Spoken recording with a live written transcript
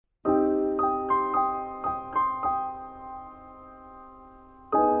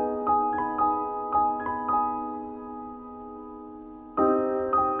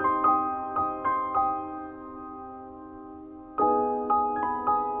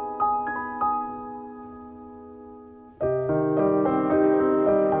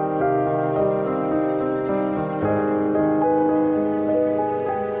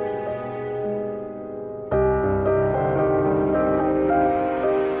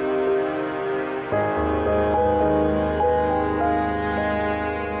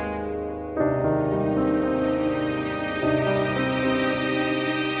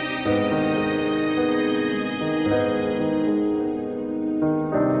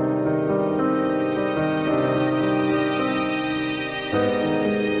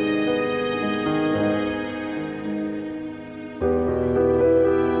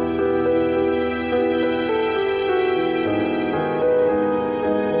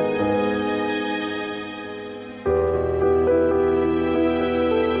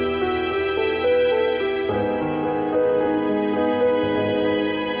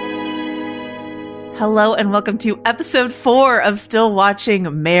Hello and welcome to episode 4 of Still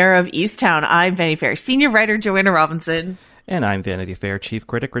Watching Mare of Easttown. I'm Vanity Fair senior writer Joanna Robinson. And I'm Vanity Fair chief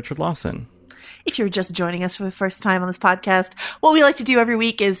critic Richard Lawson. If you're just joining us for the first time on this podcast, what we like to do every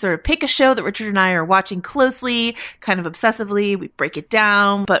week is sort of pick a show that Richard and I are watching closely, kind of obsessively. We break it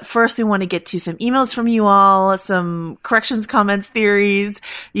down. But first, we want to get to some emails from you all, some corrections, comments, theories.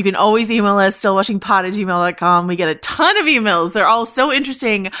 You can always email us, stillwatchingpod@gmail.com. We get a ton of emails. They're all so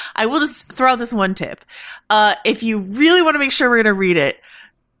interesting. I will just throw out this one tip. If you really want to make sure we're going to read it,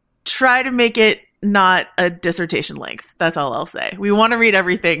 try to make it not a dissertation length. That's all I'll say. We want to read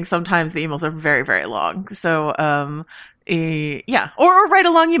everything. Sometimes the emails are very, very long. So, yeah, or write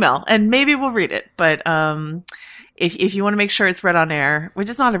a long email and maybe we'll read it. But, if you want to make sure it's read on air, which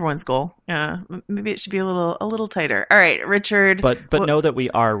is not everyone's goal, maybe it should be a little tighter. All right, Richard. But know that we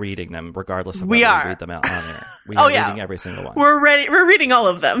are reading them regardless of whether we read them out on air. We are reading every single one. We're reading all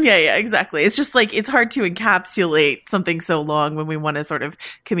of them. Yeah, exactly. It's just like, it's hard to encapsulate something so long when we want to sort of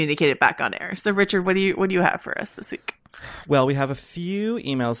communicate it back on air. So Richard, what do you have for us this week? Well, we have a few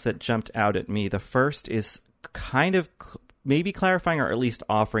emails that jumped out at me. The first is kind of maybe clarifying or at least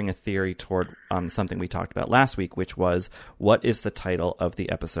offering a theory toward something we talked about last week, which was, what is the title of the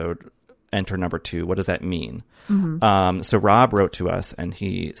episode Enter Number 2? What does that mean? Mm-hmm. So Rob wrote to us and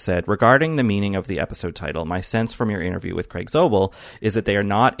he said, regarding the meaning of the episode title, my sense from your interview with Craig Zobel is that they are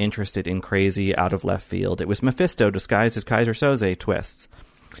not interested in crazy, out of left field, it was Mephisto disguised as Kaiser Soze twists.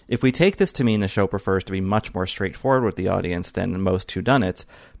 If we take this to mean the show prefers to be much more straightforward with the audience than most whodunits,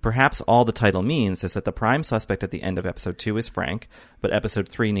 perhaps all the title means is that the prime suspect at the end of episode 2 is Frank, but episode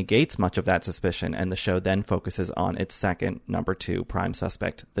 3 negates much of that suspicion, and the show then focuses on its second, number 2, prime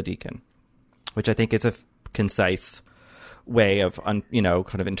suspect, the Deacon. Which I think is a concise way of, kind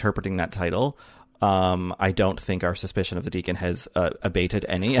of interpreting that title. I don't think our suspicion of the Deacon has abated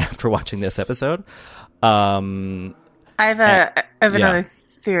any after watching this episode. I have another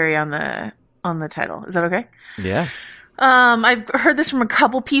theory on the title. Is that okay? Yeah. I've heard this from a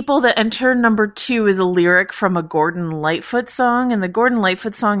couple people that Enter Number 2 is a lyric from a Gordon Lightfoot song, and the Gordon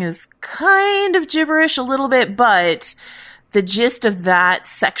Lightfoot song is kind of gibberish a little bit, but the gist of that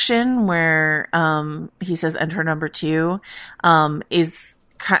section where he says Enter Number 2 is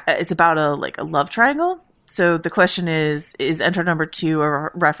it's about a love triangle. So the question is Enter Number 2 a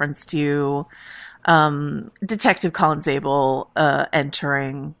reference to Detective Colin Zabel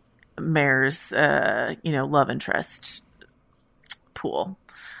entering Mare's love interest pool,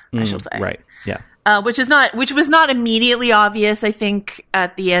 I shall say. Right. Yeah. Which was not immediately obvious, I think,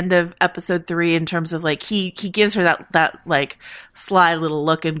 at the end of episode 3, in terms of he gives her that sly little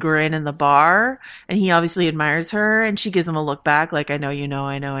look and grin in the bar, and he obviously admires her, and she gives him a look back like, I know, we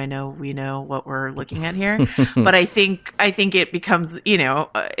know what we're looking at here. But I think it becomes,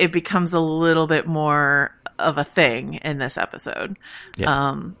 a little bit more of a thing in this episode.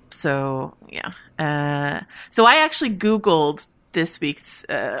 Yeah. So I actually Googled this week's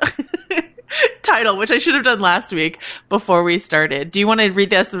title, which I should have done last week before we started. Do you want to read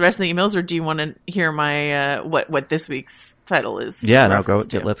the rest of the emails, or do you want to hear my what this week's title is? Yeah, no, go.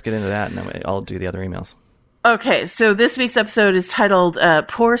 Let's get into that, and then I'll do the other emails. Okay, so this week's episode is titled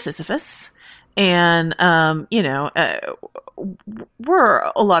 "Poor Sisyphus," and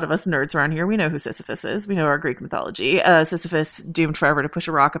we're a lot of us nerds around here. We know who Sisyphus is. We know our Greek mythology. Sisyphus doomed forever to push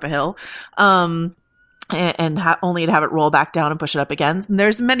a rock up a hill. And only to have it roll back down and push it up again. And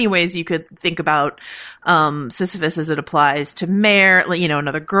there's many ways you could think about Sisyphus as it applies to Mare.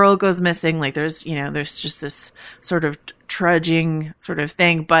 Another girl goes missing. There's just this sort of trudging sort of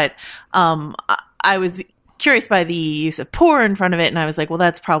thing. But I was curious by the use of poor in front of it, and I was like, well,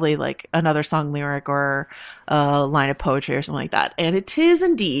 that's probably another song lyric or a line of poetry or something like that. And it is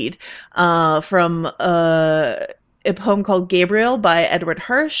indeed from a poem called Gabriel by Edward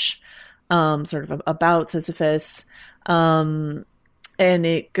Hirsch. Sort of about Sisyphus. And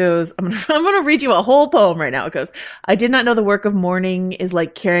it goes, I'm going to read you a whole poem right now. It goes, I did not know the work of mourning is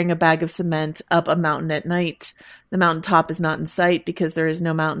like carrying a bag of cement up a mountain at night. The mountaintop is not in sight because there is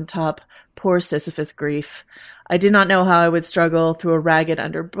no mountaintop. Poor Sisyphus grief. I did not know how I would struggle through a ragged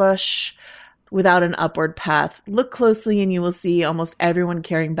underbush without an upward path. Look closely and you will see almost everyone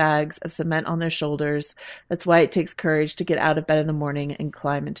carrying bags of cement on their shoulders. That's why it takes courage to get out of bed in the morning and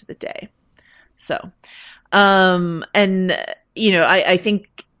climb into the day. So, I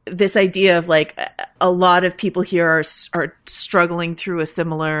think this idea of a lot of people here are struggling through a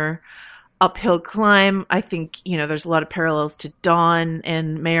similar uphill climb. I think, you know, there's a lot of parallels to Dawn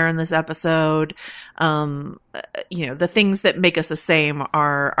and Mare in this episode. You know, the things that make us the same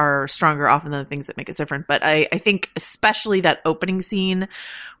are stronger often than the things that make us different. But I think especially that opening scene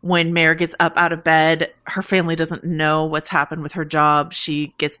when Mare gets up out of bed, her family doesn't know what's happened with her job.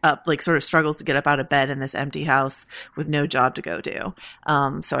 She gets up, like sort of struggles to get up out of bed in this empty house with no job to go to.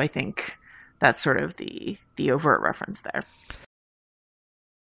 So I think that's sort of the overt reference there.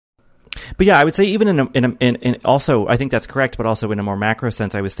 But yeah, I would say even in also, I think that's correct, but also in a more macro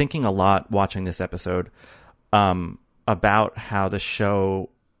sense, I was thinking a lot watching this episode about how the show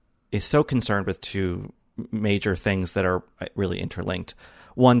is so concerned with two major things that are really interlinked.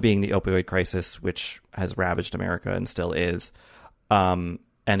 One being the opioid crisis, which has ravaged America and still is.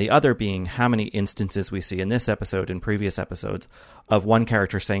 And the other being how many instances we see in this episode and previous episodes of one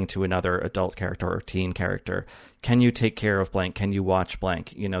character saying to another adult character or teen character, can you take care of blank? Can you watch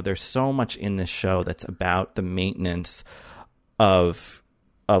blank? You know, there's so much in this show that's about the maintenance of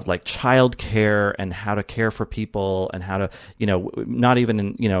like child care and how to care for people and how to, you know, not even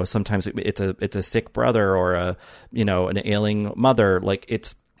in, you know, sometimes it's a sick brother or a, you know, an ailing mother. Like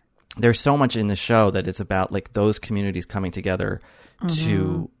there's so much in the show that it's about like those communities coming together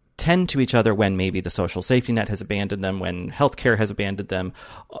to tend to each other when maybe the social safety net has abandoned them, when healthcare has abandoned them,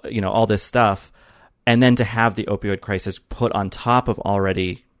 you know, all this stuff. And then to have the opioid crisis put on top of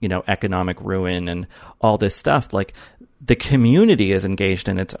already, you know, economic ruin and all this stuff, like the community is engaged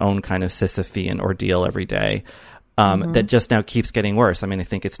in its own kind of Sisyphean ordeal every day. That just now keeps getting worse. I mean, I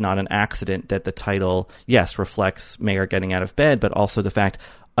think it's not an accident that the title, yes, reflects Mare getting out of bed, but also the fact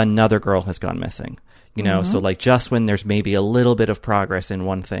another girl has gone missing. You know, so like just when there's maybe a little bit of progress in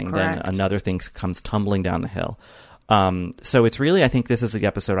one thing, Correct. then another thing comes tumbling down the hill. So it's really, I think this is the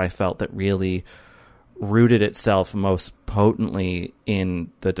episode I felt that really rooted itself most potently in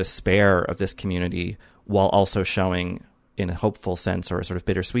the despair of this community, while also showing in a hopeful sense or a sort of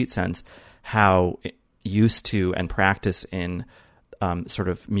bittersweet sense how used to and practice in sort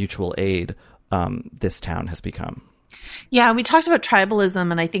of mutual aid this town has become. Yeah, we talked about tribalism,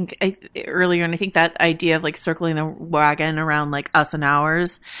 and I think earlier, and I think that idea of like circling the wagon around like us and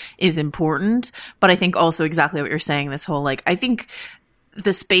ours is important. But I think also exactly what you're saying, this whole like, I think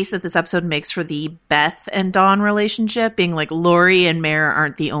the space that this episode makes for the Beth and Dawn relationship being like Lori and Mare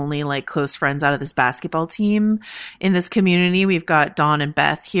aren't the only like close friends out of this basketball team in this community. We've got Dawn and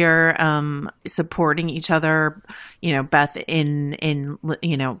Beth here, supporting each other, you know, Beth in,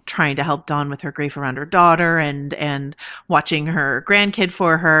 you know, trying to help Dawn with her grief around her daughter and watching her grandkid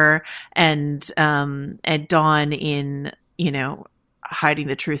for her and Dawn in, you know, hiding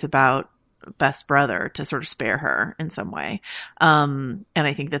the truth about Beth's brother to sort of spare her in some way. And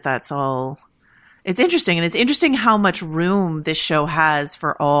I think that that's all, it's interesting. And it's interesting how much room this show has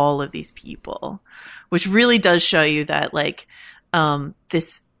for all of these people, which really does show you that like,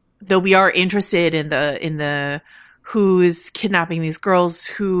 this, though we are interested in the who is kidnapping these girls,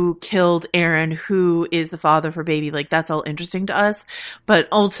 who killed Aaron, who is the father for baby, like that's all interesting to us. But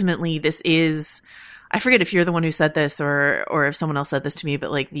ultimately this is, I forget if you're the one who said this or if someone else said this to me,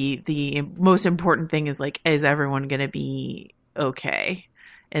 but like the most important thing is like, is everyone going to be okay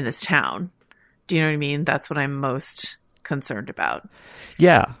in this town? Do you know what I mean? That's what I'm most concerned about.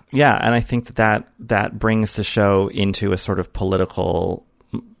 Yeah. And I think that brings the show into a sort of political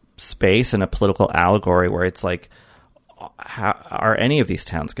space and a political allegory where it's like, how are any of these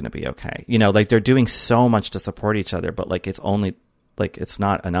towns going to be okay? You know, like they're doing so much to support each other, but like it's only like it's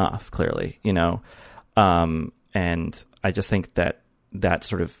not enough, clearly, you know. And I just think that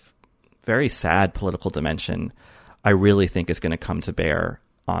sort of very sad political dimension, I really think is going to come to bear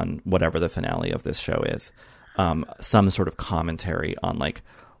on whatever the finale of this show is. Some sort of commentary on like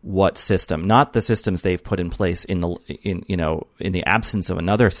what system, not the systems they've put in place in the absence of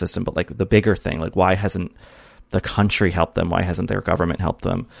another system, but like the bigger thing, like why hasn't the country helped them? Why hasn't their government helped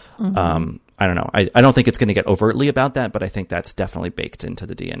them? I don't know. I don't think it's going to get overtly about that, but I think that's definitely baked into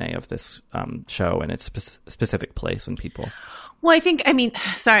the DNA of this show and its specific place and people. Well,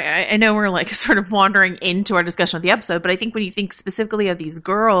 sorry, I know we're like sort of wandering into our discussion of the episode, but I think when you think specifically of these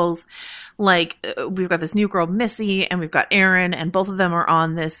girls, like we've got this new girl, Missy, and we've got Aaron, and both of them are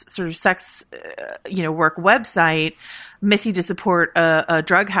on this sort of sex, work website. Missy to support a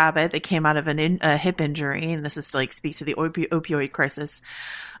drug habit that came out of a hip injury, and this is like speaks to the opioid crisis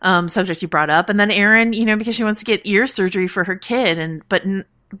subject you brought up, and then Aaron, because she wants to get ear surgery for her kid, but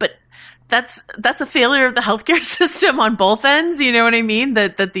that's a failure of the healthcare system on both ends. You know what I mean?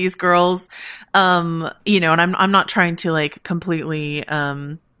 That these girls, and I'm not trying to like completely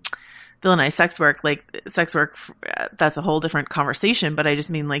villainize sex work. Like sex work, that's a whole different conversation. But I just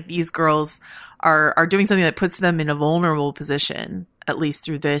mean like these girls are doing something that puts them in a vulnerable position, at least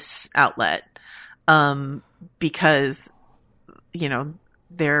through this outlet, because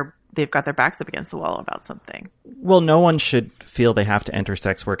they've got their backs up against the wall about something. Well, no one should feel they have to enter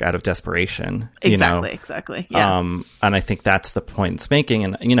sex work out of desperation. Exactly. Yeah. And I think that's the point it's making.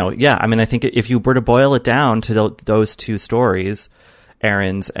 And, I mean, I think if you were to boil it down to those two stories,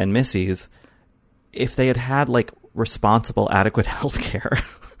 Erin's and Missy's, if they had like responsible, adequate health care,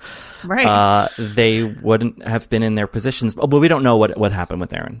 right, they wouldn't have been in their positions. But we don't know what happened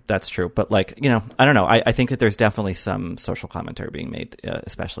with Erin. That's true. But like, I don't know. I think that there's definitely some social commentary being made,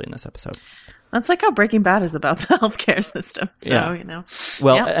 especially in this episode. That's like how Breaking Bad is about the healthcare system. So, yeah.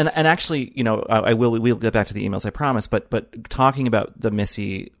 Well, yeah. and actually, we'll get back to the emails, I promise. But talking about the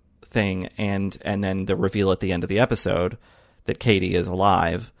Missy thing and then the reveal at the end of the episode that Katie is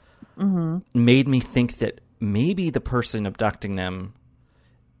alive, made me think that maybe the person abducting them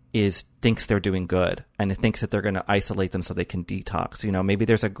thinks they're doing good and thinks that they're going to isolate them so they can detox. Maybe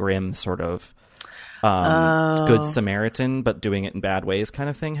there's a grim sort of good Samaritan, but doing it in bad ways kind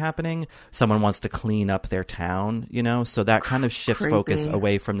of thing happening. Someone wants to clean up their town, so that kind of shifts focus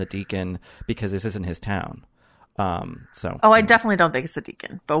away from the deacon because this isn't his town. I definitely don't think it's the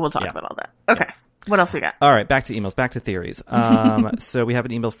deacon, but we'll talk about all that. Okay. Yeah. What else we got? All right, back to emails, back to theories. So we have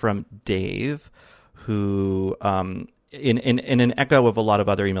an email from Dave who, in an echo of a lot of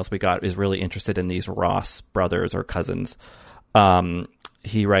other emails we got, is really interested in these Ross brothers or cousins.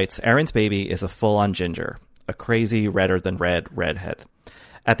 He writes, Erin's baby is a full-on ginger, a crazy redder-than-red redhead.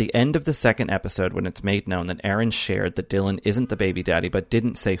 At the end of the second episode, when it's made known that Erin shared that Dylan isn't the baby daddy but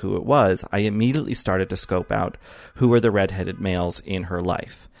didn't say who it was, I immediately started to scope out who are the redheaded males in her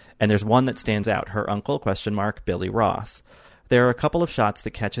life. And there's one that stands out, her uncle, Billy Ross. There are a couple of shots that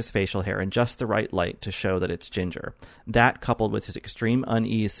catch his facial hair in just the right light to show that it's ginger. That, coupled with his extreme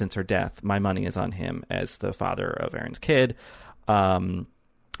unease since her death, my money is on him as the father of Erin's kid. And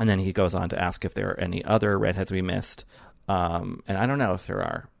then he goes on to ask if there are any other redheads we missed. And I don't know if there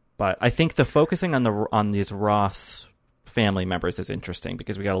are. But I think the focusing on these Ross family members is interesting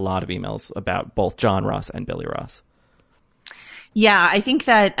because we got a lot of emails about both John Ross and Billy Ross. Yeah, I think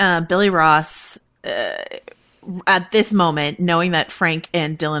that Billy Ross, at this moment, knowing that Frank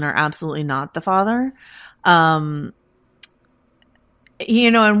and Dylan are absolutely not the father, and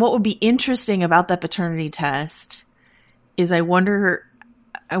what would be interesting about that paternity test is I wonder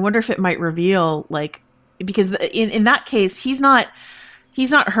if it might reveal, like, because in that case, he's not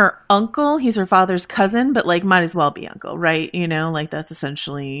her uncle, he's her father's cousin, but like might as well be uncle, right? Like that's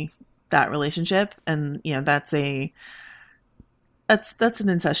essentially that relationship. And, that's an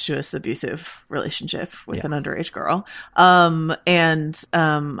incestuous, abusive relationship with an underage girl. I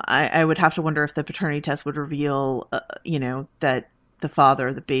would have to wonder if the paternity test would reveal, that the father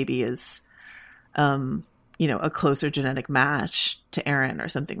of the baby is, a closer genetic match to Erin or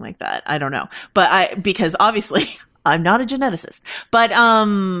something like that. I don't know. Because obviously I'm not a geneticist, but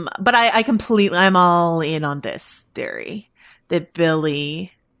I'm all in on this theory that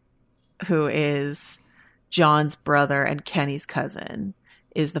Billy, who is John's brother and Kenny's cousin,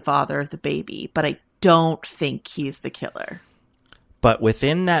 is the father of the baby, but I don't think he's the killer. But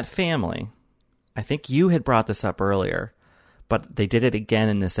within that family, I think you had brought this up earlier, but they did it again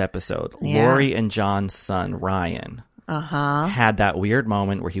in this episode. Yeah. Lori and John's son, Ryan, had that weird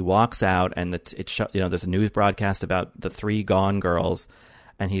moment where he walks out and there's a news broadcast about the 3 gone girls,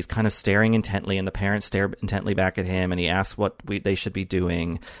 and he's kind of staring intently, and the parents stare intently back at him, and he asks what they should be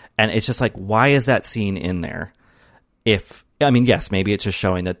doing. And it's just like, why is that scene in there? Yes, maybe it's just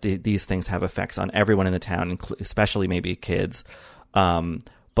showing that these things have effects on everyone in the town, especially maybe kids.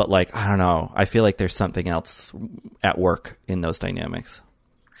 But like, I don't know. I feel like there's something else at work in those dynamics.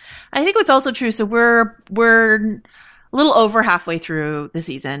 I think what's also true, so we're a little over halfway through the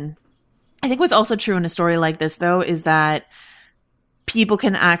season. I think what's also true in a story like this, though, is that people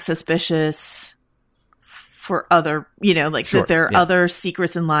can act suspicious for other, that there are other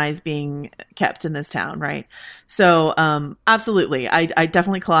secrets and lies being kept in this town, right? So, absolutely. I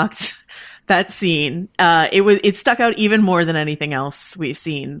definitely clocked that scene. It stuck out even more than anything else we've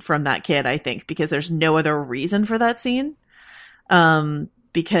seen from that kid, I think, because there's no other reason for that scene.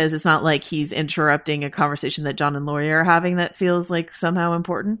 Because it's not like he's interrupting a conversation that John and Lori are having that feels like somehow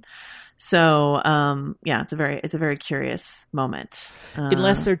important. So, it's a very curious moment.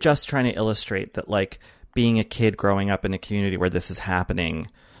 Unless they're just trying to illustrate that, like, being a kid growing up in a community where this is happening,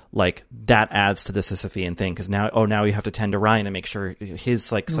 like, that adds to the Sisyphean thing. Because now you have to tend to Ryan and make sure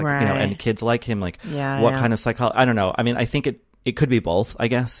his, like, and kids like him, like, what kind of psychology? I don't know. I mean, I think it could be both, I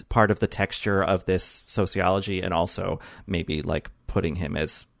guess, part of the texture of this sociology, and also maybe like putting him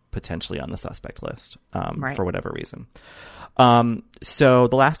as potentially on the suspect list for whatever reason. So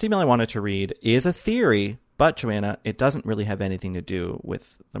the last email I wanted to read is a theory, but Joanna, it doesn't really have anything to do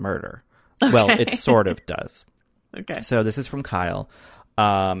with the murder. Okay. Well, it sort of does. Okay. So this is from Kyle.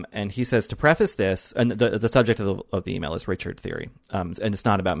 And he says, to preface this, and the subject of the email is Richard theory. And it's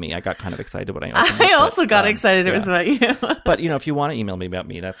not about me. I got kind of excited when I opened it. I also got excited it was about you. But, if you want to email me about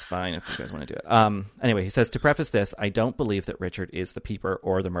me, that's fine if you guys want to do it. Anyway, he says, to preface this, I don't believe that Richard is the peeper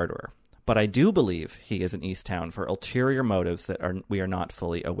or the murderer. But I do believe he is in Easttown for ulterior motives that we are not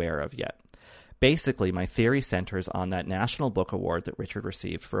fully aware of yet. Basically, my theory centers on that National Book Award that Richard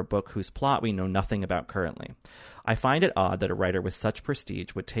received for a book whose plot we know nothing about currently. I find it odd that a writer with such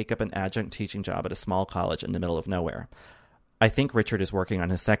prestige would take up an adjunct teaching job at a small college in the middle of nowhere. I think Richard is working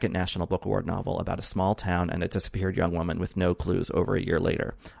on his second National Book Award novel about a small town and a disappeared young woman with no clues over a year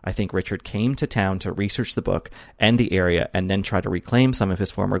later. I think Richard came to town to research the book and the area and then try to reclaim some of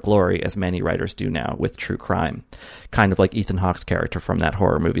his former glory, as many writers do now, with true crime. Kind of like Ethan Hawke's character from that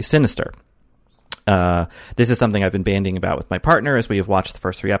horror movie Sinister. This is something I've been banding about with my partner as we have watched the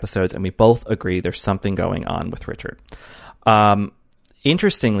first 3 episodes, and we both agree there's something going on with Richard.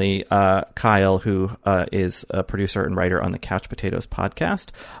 Interestingly, Kyle, who is a producer and writer on the Couch Potatoes podcast,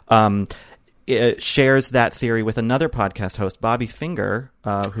 shares that theory with another podcast host, Bobby Finger,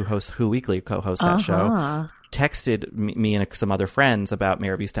 who hosts Who Weekly, co-hosts that show. Texted me and some other friends about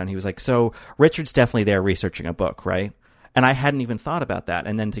Mayor of Easttown. He was like, so Richard's definitely there researching a book, right? And I hadn't even thought about that.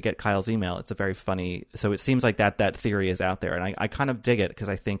 And then to get Kyle's email, it's a very funny... So it seems like that theory is out there. And I kind of dig it because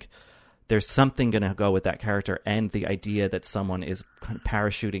I think there's something going to go with that character, and the idea that someone is kind of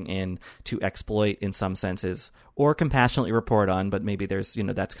parachuting in to exploit in some senses, or compassionately report on, but maybe there's,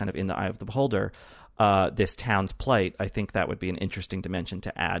 that's kind of in the eye of the beholder, this town's plight. I think that would be an interesting dimension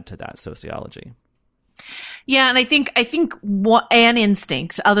to add to that sociology. Yeah, and I think what an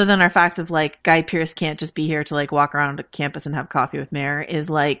instinct, other than our fact of like Guy Pearce can't just be here to like walk around campus and have coffee with Mayor, is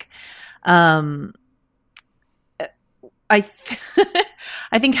like, I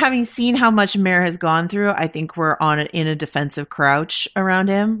think having seen how much Mayor has gone through, I think we're in a defensive crouch around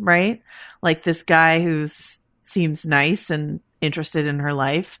him, right? Like this guy who seems nice and interested in her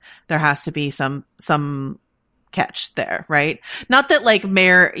life. There has to be some catch there, right? Not that like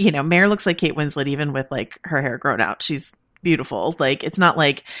Mayor looks like Kate Winslet even with like her hair grown out. She's beautiful. Like it's not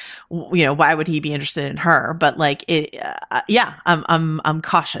like, why would he be interested in her? But like it, I'm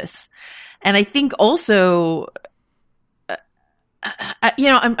cautious, and I think also,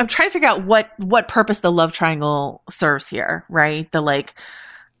 I'm trying to figure out what purpose the love triangle serves here, right? The like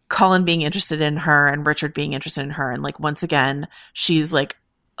Colin being interested in her and Richard being interested in her, and like once again, she's like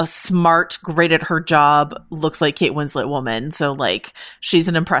a smart, great at her job, looks like Kate Winslet woman. So like she's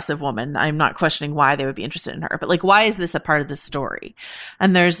an impressive woman. I'm not questioning why they would be interested in her, but like why is this a part of the story?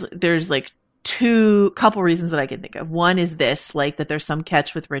 And there's like couple reasons that I can think of. One is this, like that there's some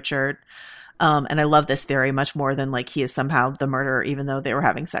catch with Richard. And I love this theory much more than like he is somehow the murderer, even though they were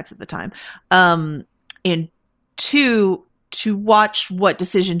having sex at the time. And 2, to watch what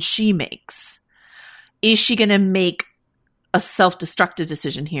decision she makes. Is she going to make a self-destructive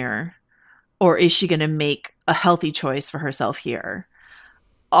decision here, or is she going to make a healthy choice for herself here?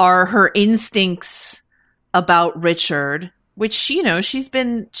 Are her instincts about Richard, which she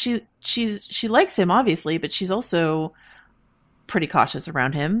likes him obviously, but she's also pretty cautious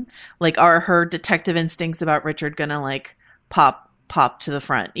around him. Like, are her detective instincts about Richard going to like pop to the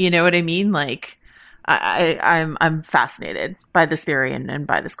front? You know what I mean? Like, I'm fascinated by this theory and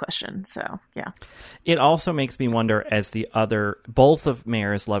by this question. So yeah. It also makes me wonder, as both of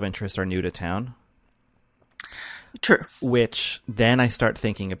Mayor's love interests are new to town. True. Which then I start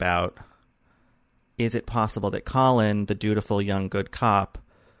thinking about, is it possible that Colin, the dutiful young good cop,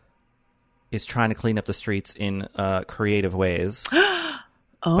 is trying to clean up the streets in creative ways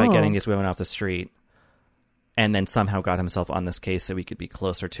by getting these women off the street, and then somehow got himself on this case so he could be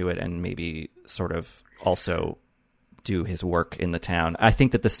closer to it and maybe sort of also do his work in the town. I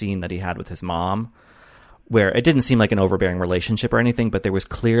think that the scene that he had with his mom, where it didn't seem like an overbearing relationship or anything, but there was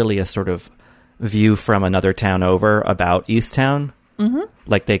clearly a sort of view from another town over about Easttown. Mm-hmm.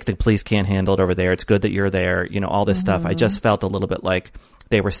 Like the police can't handle it over there. It's good that you're there. All this stuff. I just felt a little bit like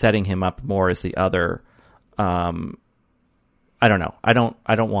they were setting him up more as the other. I don't know. I don't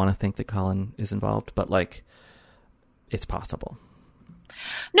want to think that Colin is involved, but like, it's possible.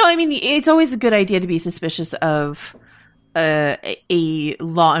 No, I mean, it's always a good idea to be suspicious of a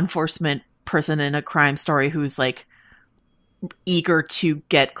law enforcement person in a crime story who's like eager to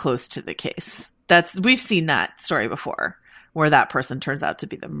get close to the case. We've seen that story before, where that person turns out to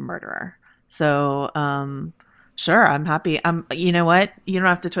be the murderer. So, sure, I'm happy. You know what? You don't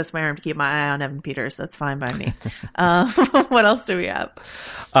have to twist my arm to keep my eye on Evan Peters. That's fine by me. What else do we have?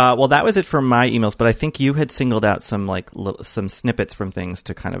 Well, that was it for my emails, but I think you had singled out some some snippets from things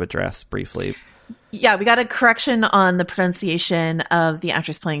to kind of address briefly. Yeah, we got a correction on the pronunciation of the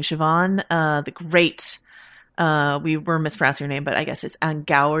actress playing Siobhan. The great, we were mispronouncing her name, but I guess it's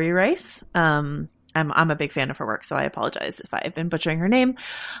Angourie Rice. I'm a big fan of her work, so I apologize if I've been butchering her name.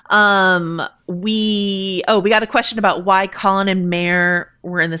 We got a question about why Colin and Mare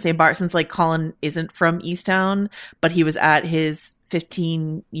were in the same bar, since like Colin isn't from Easttown, but he was at his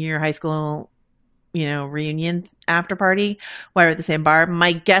 15-year high school, reunion after party. Why we're at the same bar?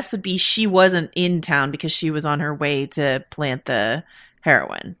 My guess would be she wasn't in town because she was on her way to plant the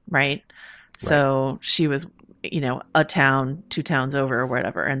heroin, right? So she was, a town, 2 towns over or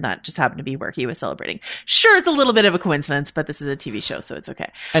whatever, and that just happened to be where he was celebrating. Sure, it's a little bit of a coincidence, but this is a TV show, so it's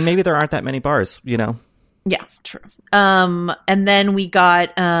okay. And maybe there aren't that many bars, Yeah, true. And then we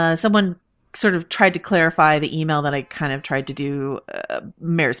got someone sort of tried to clarify the email that I kind of tried to do,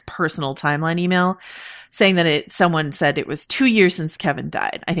 Mare's personal timeline email, saying that someone said it was 2 years since Kevin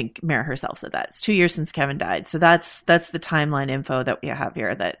died. I think Mare herself said that. It's 2 years since Kevin died. So that's the timeline info that we have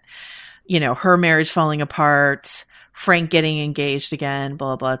here, that, her marriage falling apart, Frank getting engaged again, blah,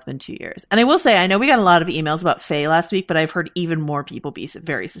 blah, blah. It's been 2 years. And I will say, I know we got a lot of emails about Faye last week, but I've heard even more people be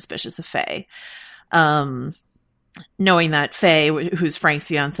very suspicious of Faye. Knowing that Faye, who's Frank's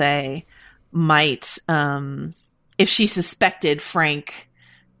fiance, might, if she suspected Frank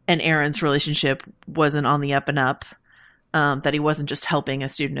and Aaron's relationship wasn't on the up and up, that he wasn't just helping a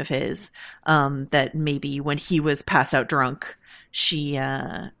student of his, that maybe when he was passed out drunk, she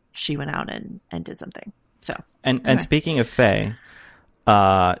went out and did something. So, and speaking of Faye,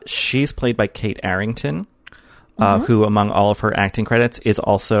 she's played by Kate Arrington, who, among all of her acting credits, is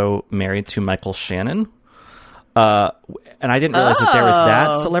also married to Michael Shannon. And I didn't realize that there was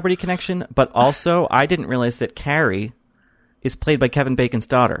that celebrity connection, but also I didn't realize that Carrie is played by Kevin Bacon's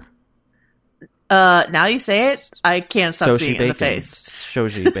daughter. Now you say it, I can't stop seeing it in the face.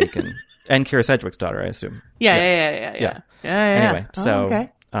 Shoji Bacon. And Kira Sedgwick's daughter, I assume. Yeah. Anyway, so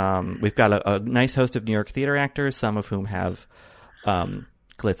okay. We've got a nice host of New York theater actors, some of whom have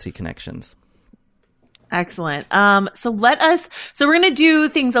glitzy connections. Excellent. So we're going to do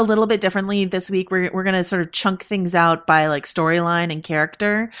things a little bit differently this week. We're going to sort of chunk things out by like storyline and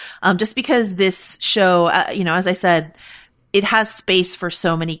character. Just because this show, as I said, it has space for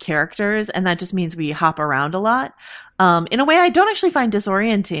so many characters, and that just means we hop around a lot. In a way I don't actually find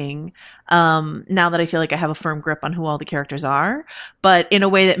disorienting, now that I feel like I have a firm grip on who all the characters are, but in a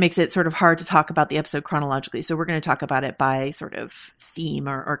way that makes it sort of hard to talk about the episode chronologically. So we're going to talk about it by sort of theme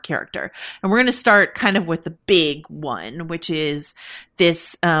or character. And we're going to start kind of with the big one, which is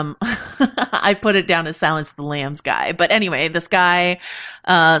this, I put it down as Silence of the Lambs guy. But anyway, this guy,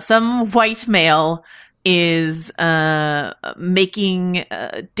 some white male, is making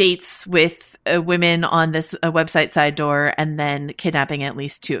dates with women on this website side door, and then kidnapping at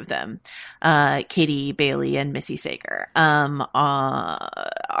least 2 of them. Katie Bailey and Missy Sager are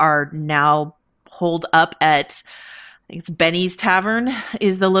now holed up at, I think it's Benny's Tavern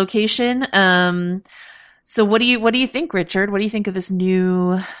is the location. So what do you think, Richard? What do you think of this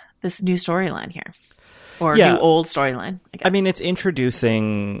new storyline here, or new old storyline? I mean, it's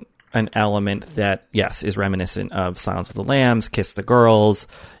introducing an element that, yes, is reminiscent of Silence of the Lambs, Kiss the Girls,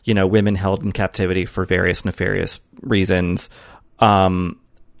 women held in captivity for various nefarious reasons. And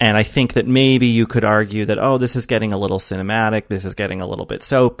I think that maybe you could argue that, this is getting a little cinematic, this is getting a little bit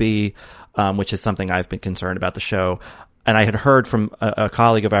soapy, which is something I've been concerned about the show. And I had heard from a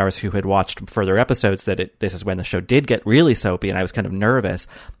colleague of ours who had watched further episodes that this is when the show did get really soapy, and I was kind of nervous.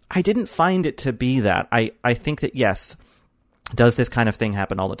 I didn't find it to be that. I think that, yes, does this kind of thing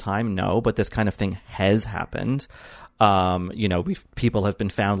happen all the time? No, but this kind of thing has happened. People have been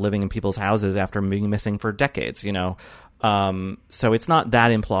found living in people's houses after being missing for decades, So it's not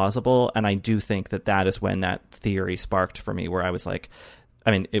that implausible, and I do think that is when that theory sparked for me, where I was like,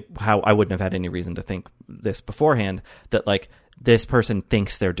 how I wouldn't have had any reason to think this beforehand, that like this person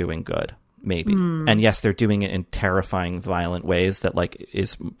thinks they're doing good, maybe. And yes, they're doing it in terrifying, violent ways that like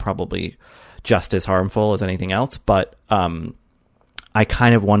is probably just as harmful as anything else, but I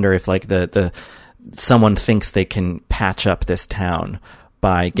kind of wonder if like the someone thinks they can patch up this town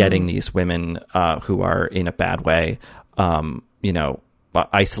by getting these women who are in a bad way,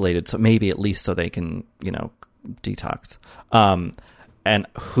 isolated. So maybe at least so they can, detox. And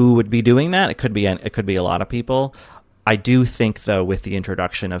who would be doing that? It could be a lot of people. I do think, though, with the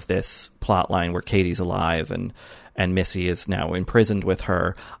introduction of this plot line where Katie's alive and Missy is now imprisoned with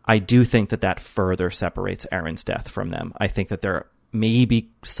her, I do think that further separates Erin's death from them. I think that they're maybe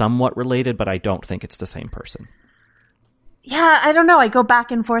somewhat related, but I don't think it's the same person. Yeah, I don't know. I go back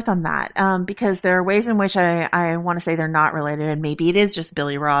and forth on that because there are ways in which I want to say they're not related, and maybe it is just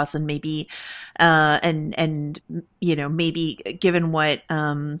Billy Ross, and maybe maybe given what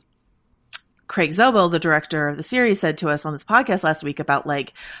Craig Zobel, the director of the series, said to us on this podcast last week about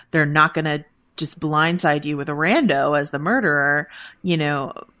like they're not going to just blindside you with a rando as the murderer.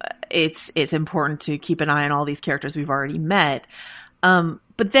 It's important to keep an eye on all these characters we've already met. But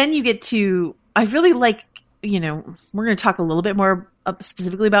then you get to, I really like, we're going to talk a little bit more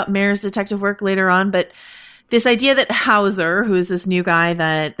specifically about Mare's detective work later on, but this idea that Hauser, who is this new guy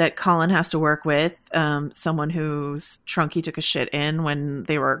that Colin has to work with, someone whose trunk he took a shit in when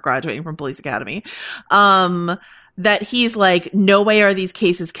they were graduating from police academy, that he's like, no way are these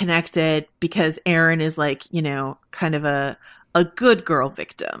cases connected because Erin is like, kind of a good girl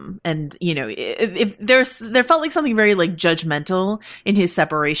victim. And, if there felt like something very like judgmental in his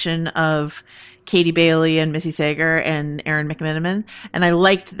separation of Katie Bailey and Missy Sager and Erin McMenamin. And I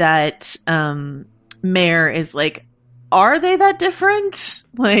liked that, Mare is like, are they that different?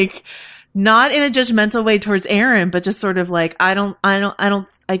 Like, not in a judgmental way towards Erin, but just sort of like,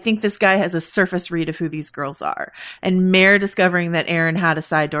 I think this guy has a surface read of who these girls are. And Mare discovering that Erin had a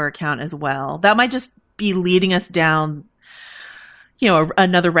side door account as well. That might just be leading us down,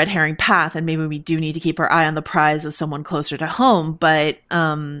 another red herring path. And maybe we do need to keep our eye on the prize of someone closer to home. But,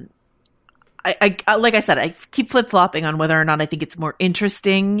 I like I said, I keep flip-flopping on whether or not I think it's more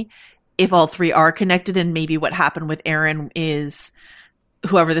interesting if all three are connected, and maybe what happened with Erin is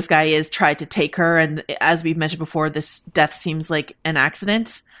whoever this guy is tried to take her. And as we've mentioned before, this death seems like an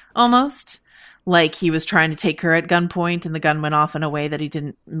accident almost. Like he was trying to take her at gunpoint and the gun went off in a way that he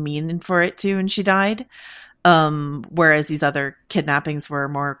didn't mean for it to, and she died. Whereas these other kidnappings were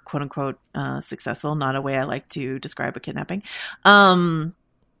more quote unquote, successful. Not a way I like to describe a kidnapping. Do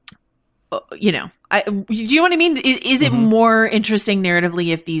you know what I mean? Is it more interesting narratively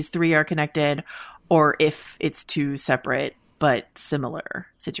if these three are connected or if it's two separate but similar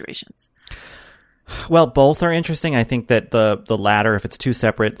situations? Well, both are interesting. I think that the latter, if it's two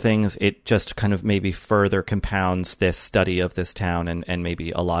separate things, it just kind of maybe further compounds this study of this town and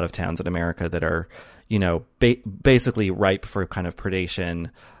maybe a lot of towns in America that are, basically ripe for kind of predation,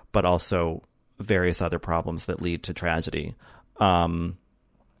 but also various other problems that lead to tragedy.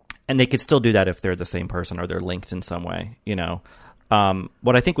 And they could still do that if they're the same person or they're linked in some way,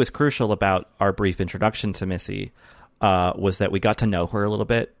 What I think was crucial about our brief introduction to Missy was that we got to know her a little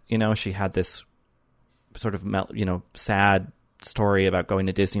bit. She had this sort of, sad story about going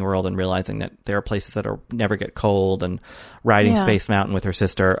to Disney World and realizing that there are places that never get cold, and riding Space Mountain with her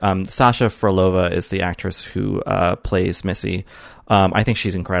sister. Sasha Frolova is the actress who plays Missy. I think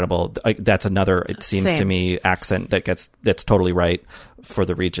she's incredible. That's another, it seems to me, accent that's totally right for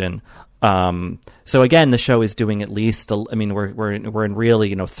the region. So again, the show is doing at least, we're in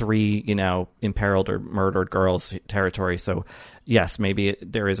really, three, imperiled or murdered girls territory. So yes, maybe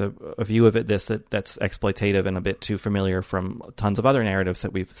there is a view of it, that's exploitative and a bit too familiar from tons of other narratives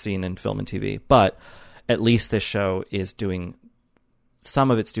that we've seen in film and TV. But at least this show is doing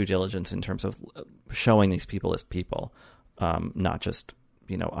some of its due diligence in terms of showing these people as people, not just,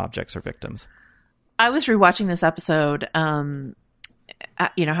 objects or victims. I was rewatching this episode,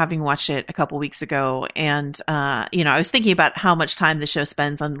 having watched it a couple weeks ago, and I was thinking about how much time the show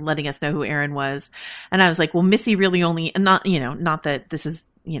spends on letting us know who Erin was, and I was like, well, Missy really only, and not that this is,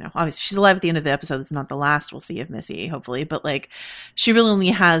 obviously she's alive at the end of the episode. It's not the last we'll see of Missy, hopefully, but like, she really only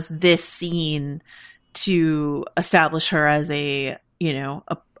has this scene to establish her as a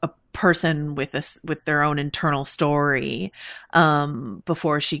person with their own internal story,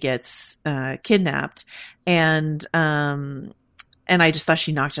 before she gets kidnapped, and I just thought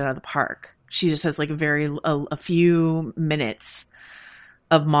she knocked it out of the park. She just has like a few minutes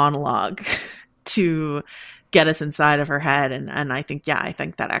of monologue to get us inside of her head. And I think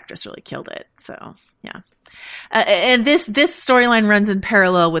that actress really killed it. So yeah. And this storyline runs in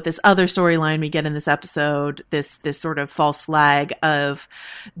parallel with this other storyline we get in this episode, this sort of false flag of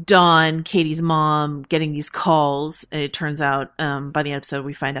Dawn, Katie's mom, getting these calls. And it turns out, by the episode,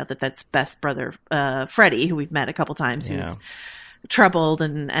 we find out that that's Beth's brother, Freddie, who we've met a couple times, who's troubled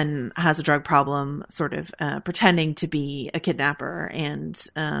and has a drug problem, sort of pretending to be a kidnapper, and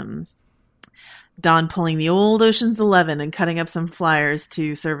Don pulling the old Ocean's 11 and cutting up some flyers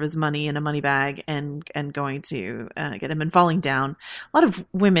to serve as money in a money bag and going to get him, and falling down. A lot of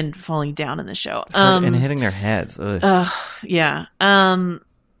women falling down in the show. And hitting their heads. Yeah.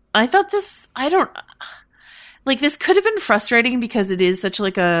 I thought this, this could have been frustrating because it is such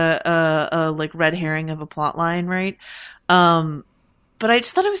like a like red herring of a plot line, right? But I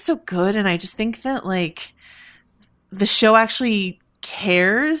just thought it was so good, and I just think that like the show actually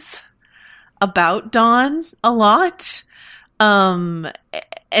cares about Don a lot. And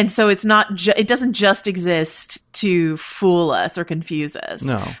so it's not it doesn't just exist to fool us or confuse us.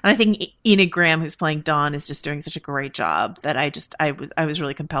 No. And I think Enid Graham, who's playing Dawn, is just doing such a great job that I was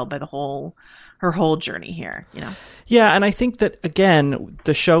really compelled by her whole journey here, you know. Yeah, and I think that again,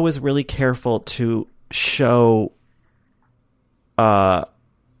 the show was really careful to show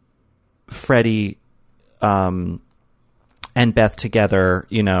Freddie and Beth together,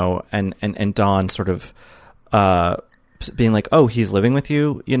 you know, and Dawn sort of being like, oh, he's living with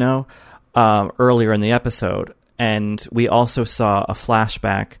you, you know, earlier in the episode. And we also saw a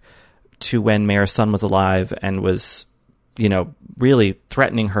flashback to when Mayor's son was alive and was, you know, really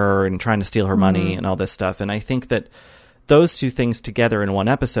threatening her and trying to steal her money and all this stuff. And I think that those two things together in one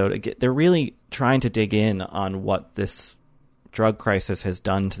episode, they're really trying to dig in on what this drug crisis has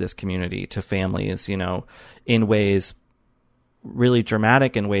done to this community, to families, you know, in ways really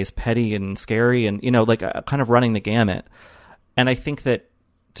dramatic, in ways petty and scary, and, you know, like kind of running the gamut. And I think that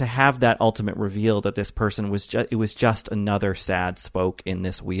to have that ultimate reveal that this person was just another sad spoke in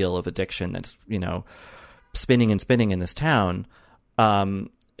this wheel of addiction that's, you know, spinning and spinning in this town,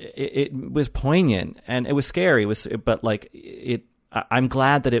 it was poignant and it was scary. I'm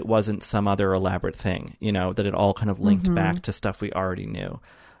glad that it wasn't some other elaborate thing, you know, that it all kind of linked back to stuff we already knew.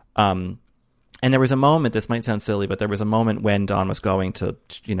 And there was a moment, this might sound silly, but there was a moment when Dawn was going to,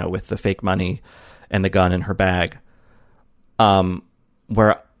 you know, with the fake money and the gun in her bag,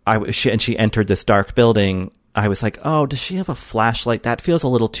 where she entered this dark building. I was like, oh, does she have a flashlight? That feels a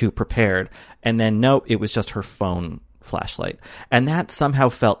little too prepared. And then, nope, it was just her phone flashlight. And that somehow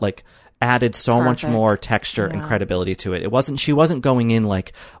felt like added so much more texture and credibility to it. She wasn't going in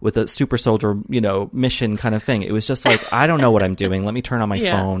like with a super soldier, you know, mission kind of thing. It was just like, I don't know what I'm doing. Let me turn on my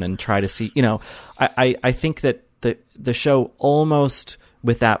phone and try to see, you know. I think that the show almost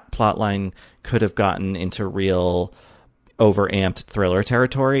with that plot line could have gotten into real overamped thriller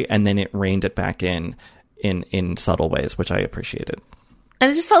territory, and then it reined it back in subtle ways, which I appreciated. And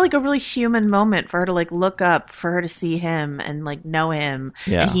it just felt like a really human moment for her to like look up, for her to see him and like know him,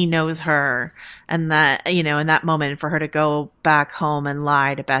 and he knows her, and that, you know, in that moment for her to go back home and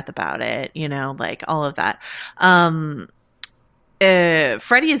lie to Beth about it, you know, like all of that.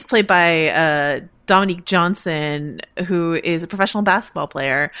 Freddie is played by Dominique Johnson, who is a professional basketball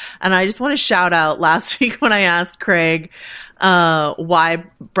player. And I just want to shout out last week when I asked Craig why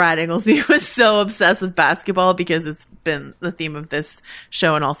Brad Inglesby was so obsessed with basketball, because it's been the theme of this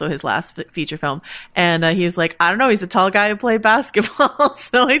show and also his last feature film. And he was like, I don't know, he's a tall guy who played basketball,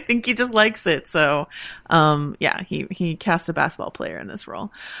 so I think he just likes it. So he cast a basketball player in this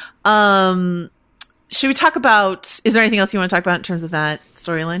role. Should we talk about, is there anything else you want to talk about in terms of that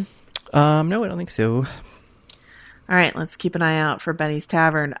storyline? No, I don't think so. All right, let's keep an eye out for Benny's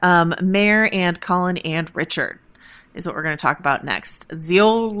Tavern. Mayor and Colin and Richard is what we're going to talk about next. The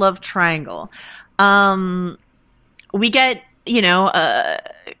old love triangle. We get, you know,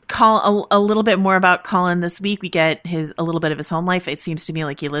 a little bit more about Colin this week. We get a little bit of his home life. It seems to me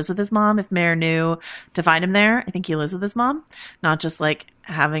like he lives with his mom. If Mayor knew to find him there, I think he lives with his mom, not just like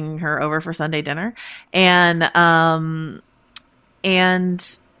having her over for Sunday dinner. And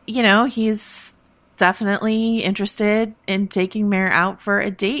you know, he's definitely interested in taking Mayor out for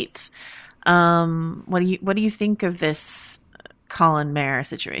a date. What do you think of this Colin Mayor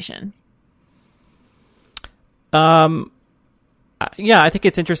situation? Yeah, I think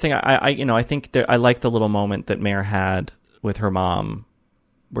it's interesting. I think I like the little moment that Mayor had with her mom,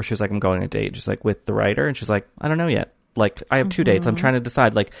 where she was like, "I'm going on a date." She's like, "With the writer," and she's like, "I don't know yet. Like, I have 2 dates. I'm trying to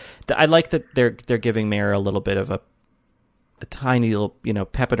decide." Like, I like that they're giving Mayor a little bit of a tiny little, you know,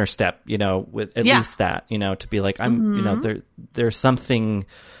 pep in her step, you know, with at least that, you know, to be like, I'm, you know, there's something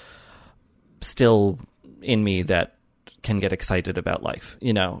still in me that can get excited about life,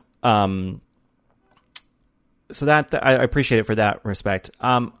 you know. So that I appreciate it for that respect.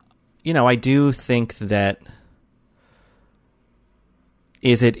 You know, I do think that,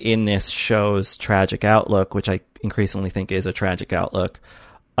 is it in this show's tragic outlook, which I increasingly think is a tragic outlook,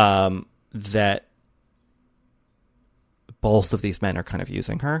 that both of these men are kind of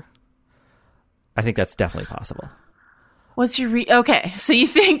using her? I think that's definitely possible. What's your okay? So you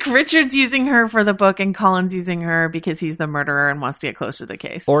think Richard's using her for the book, and Colin's using her because he's the murderer and wants to get close to the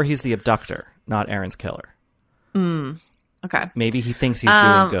case, or he's the abductor, not Aaron's killer. Okay. Maybe he thinks he's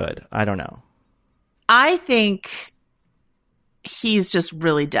doing good. I don't know. I think he's just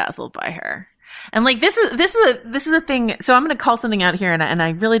really dazzled by her. And like this is a thing. So I'm going to call something out here, and I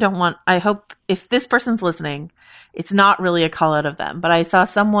really don't want. I hope if this person's listening, it's not really a call out of them. But I saw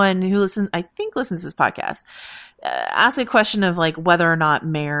someone who listens to this podcast ask a question of like whether or not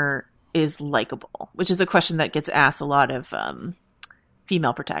Mare is likable, which is a question that gets asked a lot of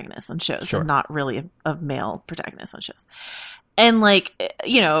female protagonists on shows, and not really of male protagonists on shows. And like,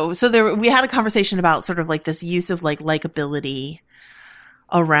 so we had a conversation about sort of like this use of like likability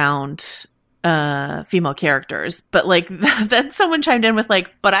around female characters, but like then someone chimed in with like,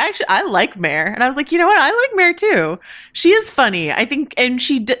 but I like Mare, and I was like, you know what, I like Mare too. She is funny, I think, and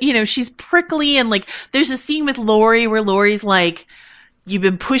she's prickly, and like there's a scene with Laurie where Laurie's like, you've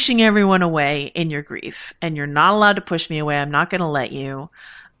been pushing everyone away in your grief, and you're not allowed to push me away. I'm not going to let you.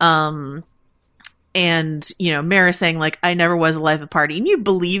 And Mare is saying like, I never was the life of the party, and you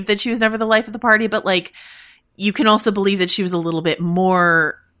believe that she was never the life of the party, but like you can also believe that she was a little bit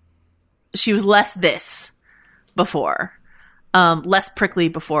more. She was less this before, less prickly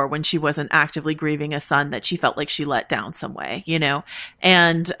before, when she wasn't actively grieving a son that she felt like she let down some way,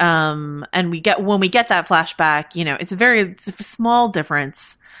 and when we get that flashback, it's a small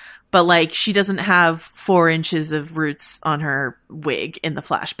difference, but like she doesn't have 4 inches of roots on her wig in the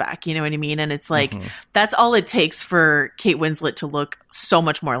flashback, you know what I mean? And it's like, that's all it takes for Kate Winslet to look so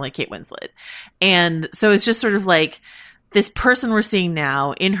much more like Kate Winslet. And so it's just sort of like, this person we're seeing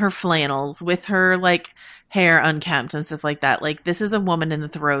now in her flannels with her like hair unkempt and stuff like that. Like, this is a woman in the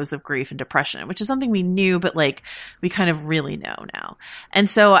throes of grief and depression, which is something we knew, but like we kind of really know now. And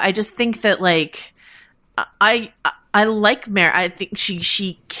so I just think that like, I like Mare. I think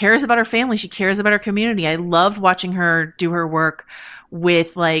she cares about her family. She cares about her community. I loved watching her do her work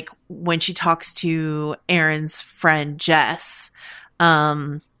with like when she talks to Aaron's friend Jess,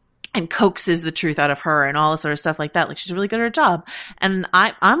 and coaxes the truth out of her and all this sort of stuff like that. Like, she's really good at her job. And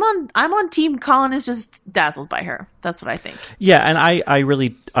I'm on team Colin is just dazzled by her. That's what I think. Yeah. And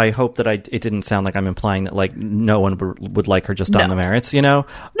I hope that it didn't sound like I'm implying that like no one would like her just on the merits, No.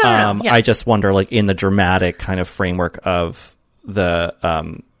 Yeah. I just wonder, like, in the dramatic kind of framework of the,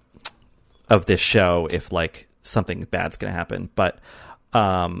 of this show, if like something bad's going to happen. But,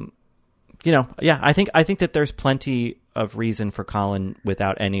 yeah, I think that there's plenty of reason for Colin,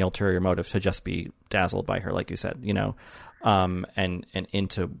 without any ulterior motive, to just be dazzled by her, like you said, and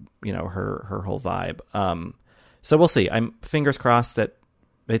into, her whole vibe. So we'll see. I'm fingers crossed that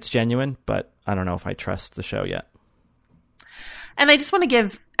it's genuine, but I don't know if I trust the show yet. And I just want to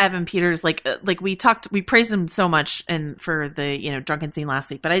give Evan Peters, like we praised him so much for the, drunken scene last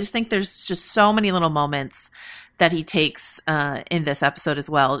week, but I just think there's just so many little moments that he takes in this episode as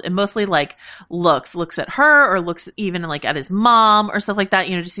well, and mostly like looks at her, or looks even like at his mom or stuff like that,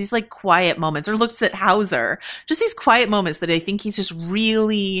 just these like quiet moments, or looks at Hauser, just these quiet moments that I think he's just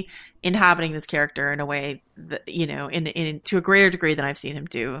really inhabiting this character in a way that, in to a greater degree than I've seen him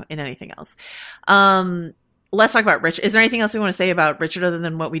do in anything else. Let's talk about Rich. Is there anything else we want to say about Richard other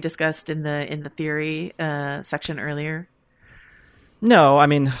than what we discussed in the theory section earlier? No, I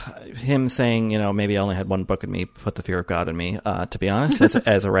mean, him saying, maybe I only had one book in me, put the fear of God in me, to be honest,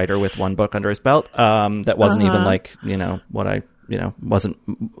 as a writer with one book under his belt, that wasn't even like, what I, wasn't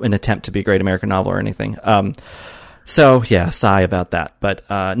an attempt to be a great American novel or anything. So yeah, sigh about that. But,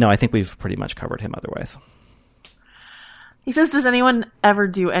 no, I think we've pretty much covered him otherwise. He says, does anyone ever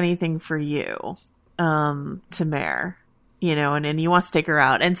do anything for you, to Mare? And he wants to take her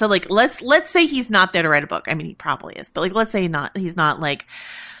out. And so like, let's say he's not there to write a book. I mean, he probably is, but like, let's say he's not like,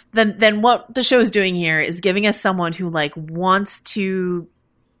 then what the show is doing here is giving us someone who like wants to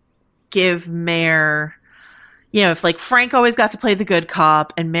give Mare, if like Frank always got to play the good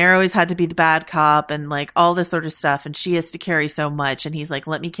cop and Mare always had to be the bad cop and like all this sort of stuff, and she has to carry so much, and he's like,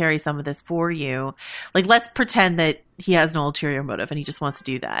 let me carry some of this for you. Like, let's pretend that he has no ulterior motive and he just wants to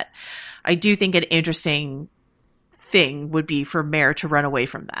do that. I do think an interesting thing would be for Mare to run away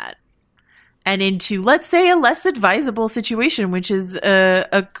from that and into, let's say, a less advisable situation, which is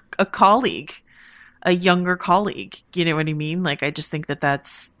a colleague, a younger colleague. You know what I mean? Like, I just think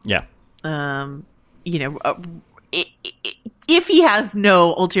that's if he has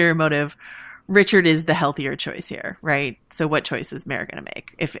no ulterior motive, Richard is the healthier choice here, right? So what choice is Mare going to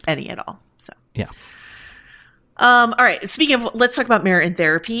make, if any at all? So yeah. All right. Speaking of, let's talk about Mare in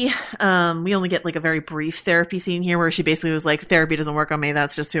therapy. We only get like a very brief therapy scene here where she basically was like, therapy doesn't work on me.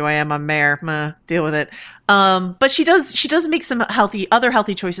 That's just who I am. I'm Mare. Deal with it. But she does make some other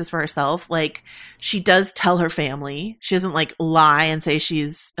healthy choices for herself. Like she does tell her family. She doesn't like lie and say she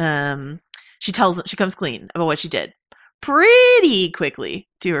comes clean about what she did pretty quickly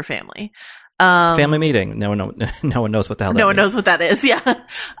to her family. Family meeting. No one knows what the hell that no one means. knows what that is. Yeah.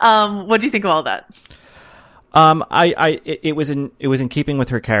 What do you think of all that? It was in keeping with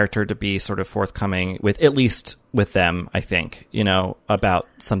her character to be sort of forthcoming with, at least with them, I think, about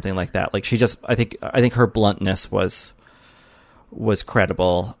something like that. Like I think her bluntness was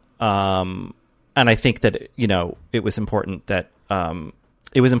credible. And I think that, it was important that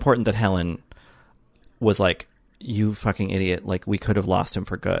Helen was like, you fucking idiot. Like we could have lost him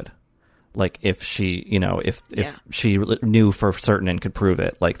for good. Like if she, if she knew for certain and could prove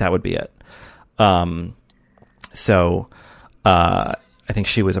it, like that would be it. So, I think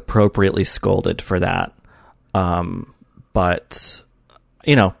she was appropriately scolded for that. But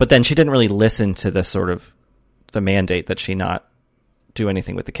then she didn't really listen to the mandate that she not do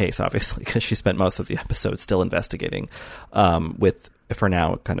anything with the case, obviously, because she spent most of the episode still investigating, with, for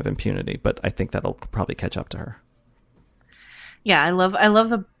now, kind of impunity. But I think that'll probably catch up to her. Yeah. I love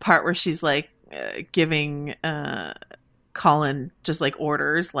the part where she's like, giving, Colin just like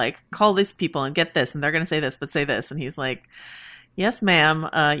orders, like call these people and get this, and they're going to say this, but say this, and he's like, "Yes, ma'am.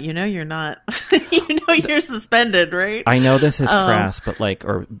 You're not. You're suspended, right?" I know this is crass, but like,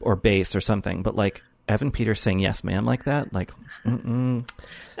 or base or something, but like Evan Peters saying "yes, ma'am" like that, like,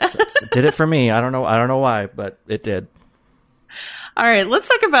 did it for me. I don't know why, but it did. All right, let's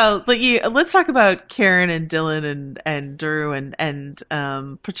talk about Karen and Dylan and Drew and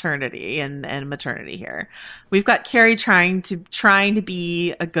paternity and maternity here. We've got Carrie trying to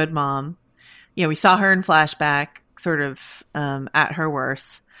be a good mom. We saw her in flashback, sort of at her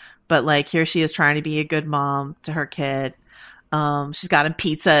worst, but like here she is trying to be a good mom to her kid. She's got him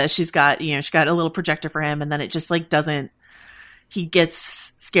pizza. She's got a little projector for him, and then it just like doesn't. He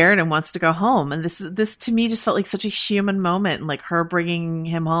gets scared and wants to go home. And this to me just felt like such a human moment, and like her bringing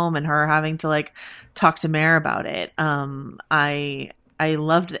him home and her having to like talk to Mare about it. I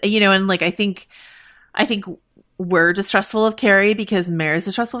loved, and like, I think we're distrustful of Carrie because Mare's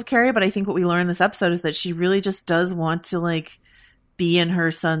distrustful of Carrie. But I think what we learned in this episode is that she really just does want to like be in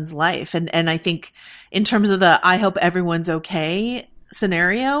her son's life. And I think in terms of the, I hope everyone's okay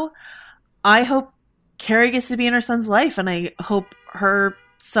scenario, I hope Carrie gets to be in her son's life. And I hope her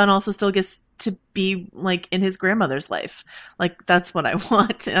son also still gets to be like in his grandmother's life. Like that's what I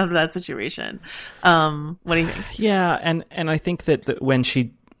want out of that situation. What do you think? Yeah. And I think that when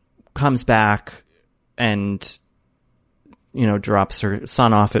she comes back and, drops her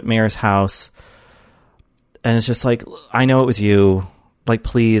son off at Mare's house and it's just like, I know it was you, like,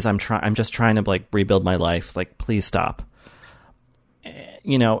 please, I'm just trying to like rebuild my life. Like, please stop.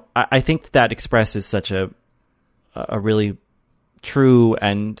 I think that expresses such a really true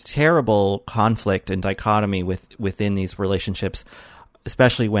and terrible conflict and dichotomy within these relationships,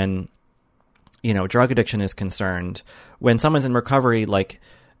 especially when, drug addiction is concerned. When someone's in recovery, like,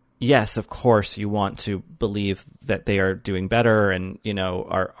 yes, of course, you want to believe that they are doing better and,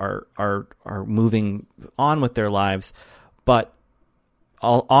 are moving on with their lives. But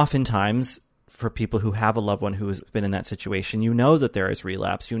oftentimes, for people who have a loved one who has been in that situation, that there is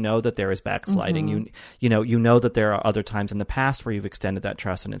relapse, that there is backsliding, mm-hmm. you know that there are other times in the past where you've extended that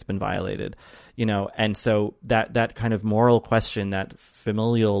trust and it's been violated, and so that kind of moral question, that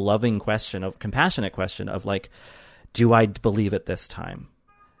familial, loving question, of compassionate question of like, do I believe it this time,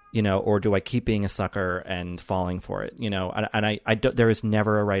 or do I keep being a sucker and falling for it, and I don't, there is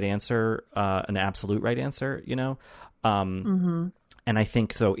never a right answer, an absolute right answer, mm-hmm. And I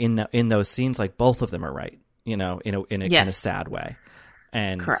think so in those scenes, like both of them are right, in a yes. kind of sad way.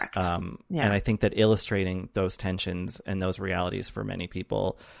 And, correct. And I think that illustrating those tensions and those realities for many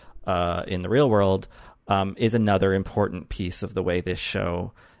people, in the real world, is another important piece of the way this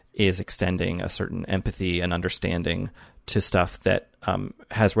show is extending a certain empathy and understanding to stuff that,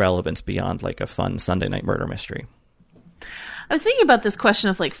 has relevance beyond like a fun Sunday night murder mystery. I was thinking about this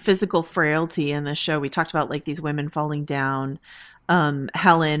question of like physical frailty in the show. We talked about like these women falling down.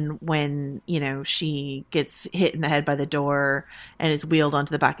 Helen, when, she gets hit in the head by the door and is wheeled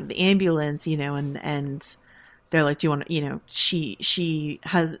onto the back of the ambulance, and they're like, do you want to, she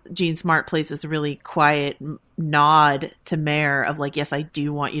has, Jean Smart plays this really quiet nod to Mare of like, yes, I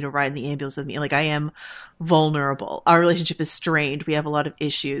do want you to ride in the ambulance with me. Like, I am vulnerable. Our relationship is strained. We have a lot of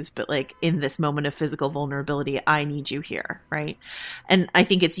issues, but like in this moment of physical vulnerability, I need you here. Right. And I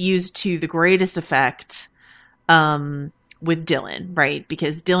think it's used to the greatest effect with Dylan, right?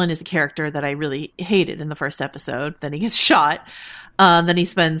 Because Dylan is a character that I really hated in the first episode. Then he gets shot. Then he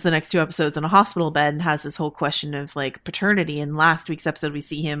spends the next 2 episodes in a hospital bed and has this whole question of like paternity. In last week's episode, we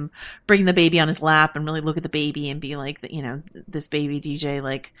see him bring the baby on his lap and really look at the baby and be like, you know, this baby DJ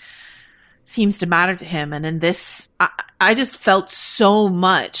like seems to matter to him. And in this, I just felt so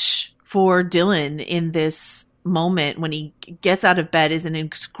much for Dylan in this moment when he gets out of bed, is in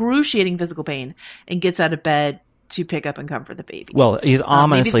excruciating physical pain, and gets out of bed to pick up and comfort the baby. Well, he's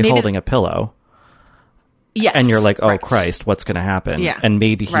ominously holding a pillow. Yes. And you're like, oh, right. Christ, what's going to happen? Yeah. And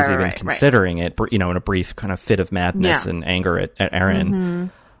maybe he's even considering it, you know, in a brief kind of fit of madness and anger at Aaron. Mm-hmm.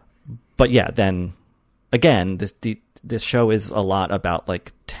 But yeah, then again, this show is a lot about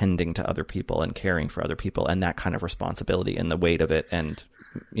like tending to other people and caring for other people and that kind of responsibility and the weight of it. And,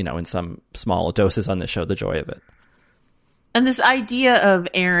 you know, in some small doses on the show, the joy of it. And this idea of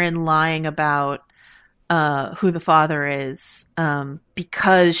Aaron lying about who the father is,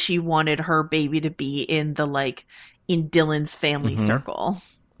 because she wanted her baby to be in Dylan's family circle,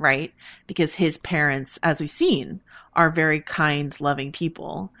 right? Because his parents, as we've seen, are very kind, loving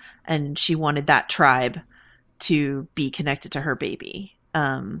people, and she wanted that tribe to be connected to her baby.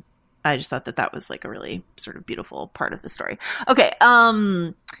 I just thought that was like a really sort of beautiful part of the story. Okay.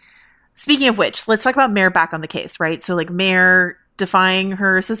 Speaking of which, let's talk about Mare back on the case, right? So like Mare defying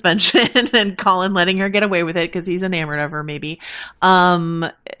her suspension and Colin letting her get away with it because he's enamored of her, maybe,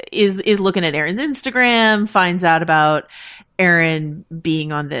 is looking at Aaron's Instagram, finds out about Aaron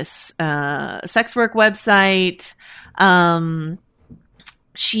being on this sex work website.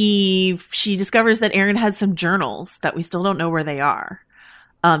 She discovers that Aaron had some journals that we still don't know where they are.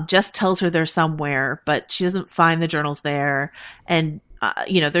 Jess tells her they're somewhere, but she doesn't find the journals there. And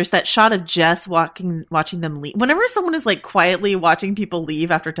you know, there's that shot of Jess watching them leave. Whenever someone is like quietly watching people leave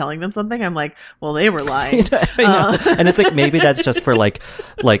after telling them something, I'm like, well, they were lying. I know. And it's like, maybe that's just for like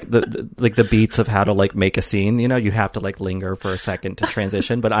the beats of how to like make a scene, you know, you have to like linger for a second to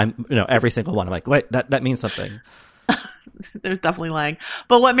transition. But I'm, you know, every single one, I'm like, wait, that means something. They're definitely lying.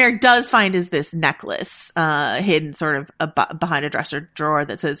 But what Mare does find is this necklace, hidden sort of behind a dresser drawer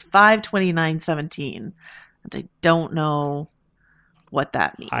that says 5/29/17. And I don't know what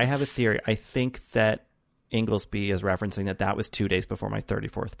that means. I have a theory. I think that Inglesby is referencing that was 2 days before my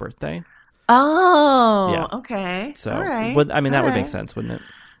 34th birthday. Oh, yeah. Okay. So, all right. That would make sense, wouldn't it?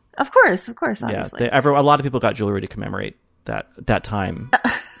 Of course, obviously. Yeah, a lot of people got jewelry to commemorate that time.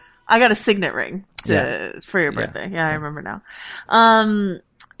 I got a signet ring for your birthday. Yeah, I remember now.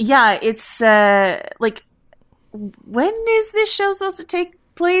 Yeah, it's like, when is this show supposed to take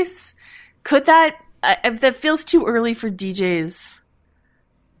place? Could that feels too early for DJ's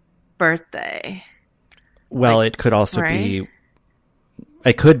birthday? Well, like, it could also be.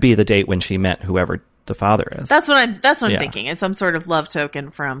 It could be the date when she met whoever the father is. That's what I'm thinking. It's some sort of love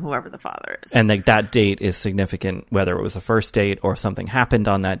token from whoever the father is. And like that date is significant, whether it was the first date or something happened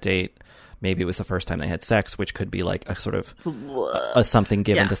on that date. Maybe it was the first time they had sex, which could be like a sort of a something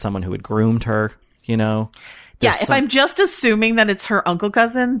given to someone who had groomed her, you know? If I'm just assuming that it's her uncle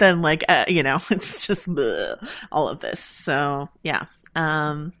cousin, then like, you know, it's just all of this. So, yeah.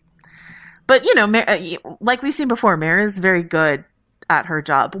 But, you know, like we've seen before, Mare is very good at her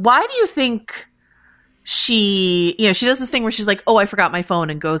job. Why do you think she does this thing where she's like, oh, I forgot my phone,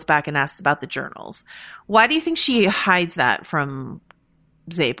 and goes back and asks about the journals? Why do you think she hides that from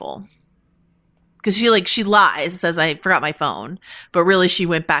Zabel? Because she lies, says, I forgot my phone, but really she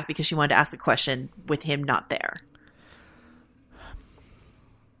went back because she wanted to ask a question with him not there.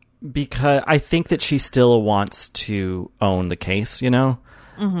 Because I think that she still wants to own the case, you know?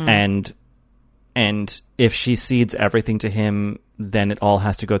 Mm-hmm. And if she cedes everything to him, then it all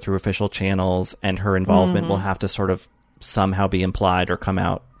has to go through official channels, and her involvement will have to sort of somehow be implied or come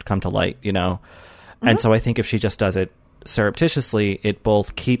to light, you know? Mm-hmm. And so I think if she just does it surreptitiously, it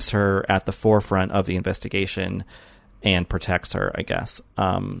both keeps her at the forefront of the investigation and protects her, I guess.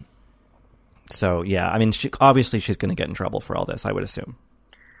 So yeah, I mean, she's going to get in trouble for all this, I would assume.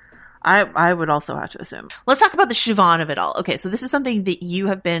 I would also have to assume. Let's talk about the Siobhan of it all. Okay, so this is something that you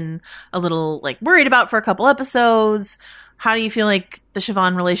have been a little like worried about for a couple episodes. How do you feel like the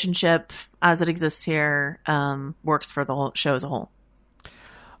Siobhan relationship as it exists here works for the whole show as a whole?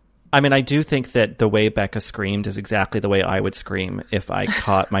 I mean, I do think that the way Becca screamed is exactly the way I would scream if I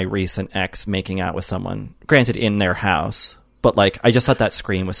caught my recent ex making out with someone, granted in their house. But like, I just thought that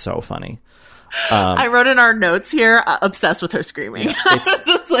scream was so funny. I wrote in our notes here, obsessed with her screaming. Yeah, it's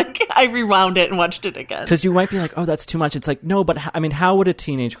just like, I rewound it and watched it again. Because you might be like, oh, that's too much. It's like, no, but I mean, how would a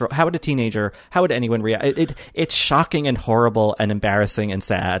teenager, how would anyone react? It's shocking and horrible and embarrassing and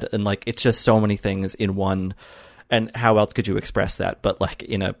sad. And like, it's just so many things in one. And how else could you express that? But like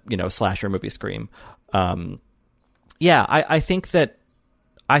in a, slasher movie Scream. Yeah, I think that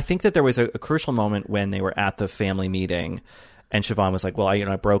there was a crucial moment when they were at the family meeting and Siobhan was like, well,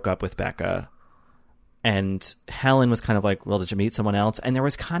 I broke up with Becca. And Helen was kind of like, well, did you meet someone else? And there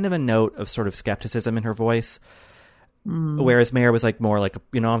was kind of a note of sort of skepticism in her voice. Whereas Mare was like more like,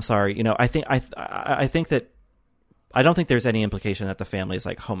 I'm sorry. I think that I don't think there's any implication that the family is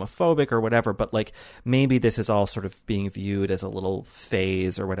like homophobic or whatever, but like maybe this is all sort of being viewed as a little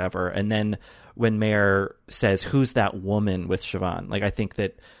phase or whatever. And then when Mare says, who's that woman with Siobhan? Like, I think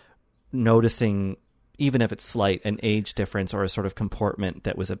that noticing, even if it's slight, an age difference or a sort of comportment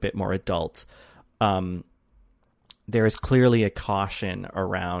that was a bit more adult, there is clearly a caution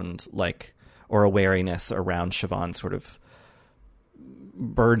around or a wariness around Siobhan's sort of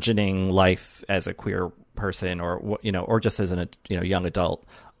burgeoning life as a queer person or just as a young adult,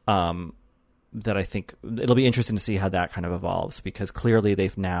 that I think it'll be interesting to see how that kind of evolves, because clearly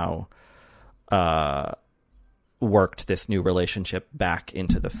they've now worked this new relationship back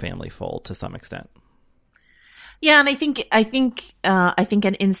into the family fold to some extent. Yeah, and I think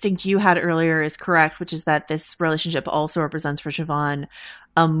an instinct you had earlier is correct, which is that this relationship also represents for Siobhan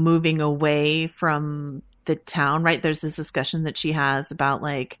moving away from the town, right? There's this discussion that she has about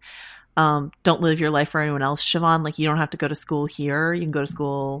like, don't live your life for anyone else, Siobhan. Like, you don't have to go to school here. You can go to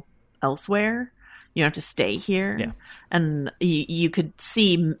school elsewhere. You don't have to stay here. Yeah. And you could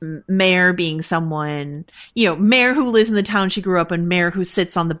see Mare being someone, Mare who lives in the town she grew up in, Mare who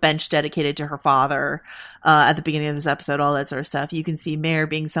sits on the bench dedicated to her father at the beginning of this episode, all that sort of stuff. You can see Mare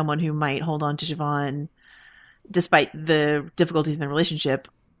being someone who might hold on to Siobhan despite the difficulties in the relationship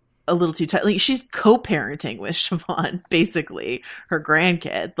a little too tightly. She's co-parenting with Siobhan, basically, her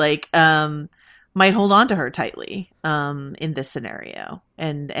grandkid. Like, might hold on to her tightly in this scenario,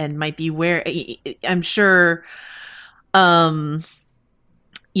 and might be where I'm sure. We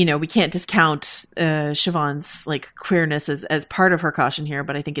can't discount Siobhan's like queerness as part of her caution here,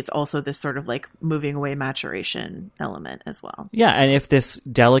 but I think it's also this sort of like moving away maturation element as well. Yeah, and if this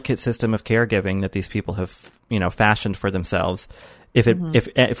delicate system of caregiving that these people have fashioned for themselves,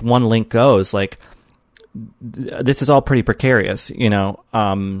 if one link goes, like this is all pretty precarious,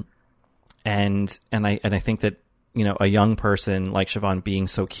 and I think that a young person like Siobhan being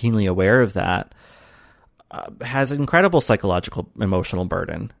so keenly aware of that has an incredible psychological, emotional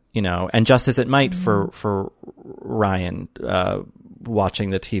burden, and just as it might for Ryan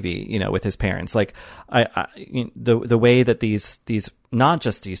watching the TV, with his parents, like the way that these not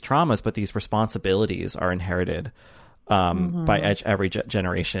just these traumas but these responsibilities are inherited by every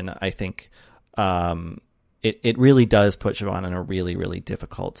generation, I think it really does put Siobhan in a really, really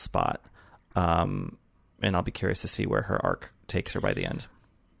difficult spot. And I'll be curious to see where her arc takes her by the end.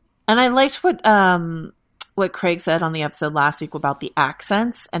 And I liked what Craig said on the episode last week about the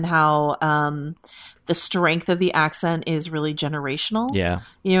accents and how the strength of the accent is really generational. Yeah.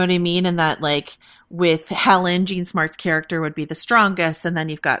 You know what I mean? And that like with Helen, Jean Smart's character would be the strongest, and then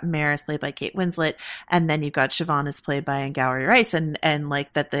you've got Maris played by Kate Winslet, and then you've got Siobhan is played by Angouri Rice, and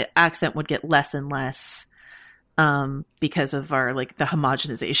like that the accent would get less and less because of our like the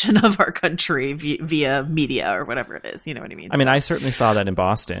homogenization of our country via media or whatever it is. You know what I mean? I mean, I certainly saw that in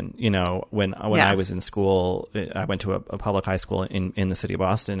Boston. When I was in school, I went to a public high school in the city of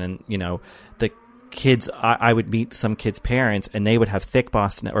Boston, and the kids, I would meet some kids' parents, and they would have thick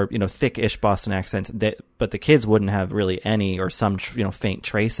Boston or thick-ish Boston accents, but the kids wouldn't have really any or some faint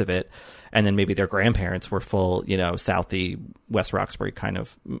trace of it. And then maybe their grandparents were full Southie, West Roxbury kind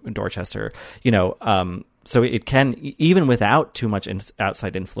of Dorchester, So it can, even without too much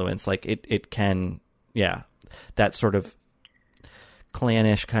outside influence, like it can, that sort of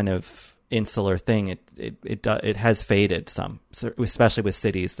clannish kind of insular thing. It has faded some, especially with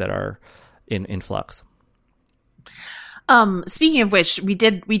cities that are in flux. Speaking of which, we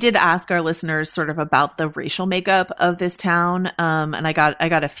did ask our listeners sort of about the racial makeup of this town. And I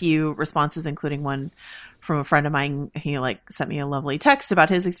got a few responses, including one from a friend of mine. He sent me a lovely text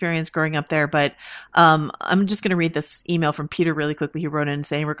about his experience growing up there. But I'm just going to read this email from Peter really quickly. He wrote in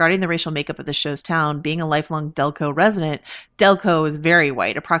saying, regarding the racial makeup of the show's town, being a lifelong Delco resident, Delco is very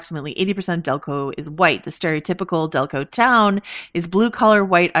white. Approximately 80% of Delco is white. The stereotypical Delco town is blue-collar,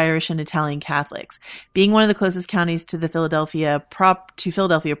 white, Irish, and Italian Catholics. Being one of the closest counties to Philadelphia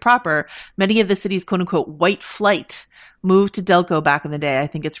proper, many of the city's quote-unquote white flight moved to Delco back in the day. I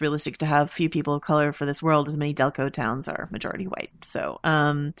think it's realistic to have few people of color for this world, as many Delco towns are majority white. So,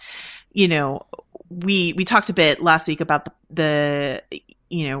 you know, we talked a bit last week about the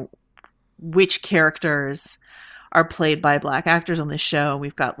you know, which characters are played by Black actors on this show.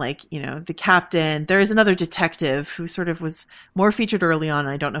 We've got, like, you know, the captain. There is another detective who sort of was more featured early on,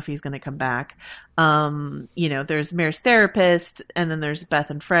 and I don't know if he's going to come back. You know, there's Mare's therapist, and then there's Beth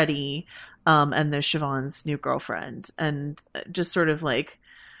and Freddie, and there's Siobhan's new girlfriend. And just sort of like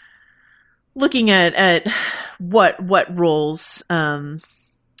looking at what roles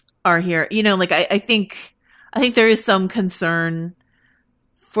are here. You know, like I think there is some concern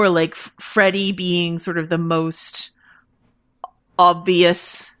for, like, Freddie being sort of the most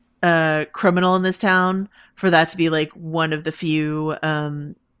obvious criminal in this town, for that to be, like, one of the few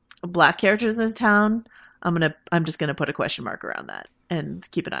Black characters in this town. I'm just gonna put a question mark around that and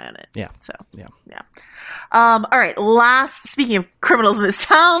keep an eye on it. Yeah. So yeah. All right. Speaking of criminals in this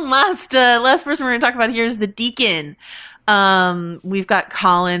town, last person we're gonna talk about here is the deacon. We've got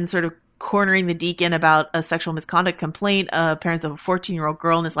Colin sort of cornering the deacon about a sexual misconduct complaint parents of a 14-year-old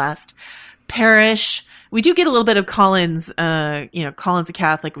girl in his last parish. We do get a little bit of Colin's, you know, Colin's a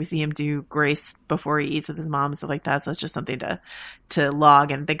Catholic. We see him do grace before he eats with his mom and stuff like that. So it's just something to log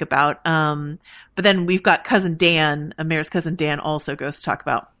and think about. But then we've got cousin Dan, Mare's cousin Dan, also goes to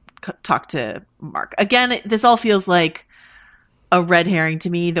talk to Mark. Again, this all feels like a red herring to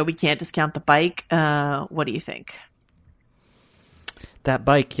me, though we can't discount the bike. What do you think? That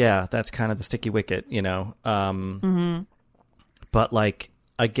bike, yeah, that's kind of the sticky wicket, you know. But, like,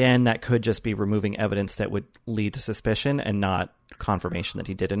 again, that could just be removing evidence that would lead to suspicion and not confirmation that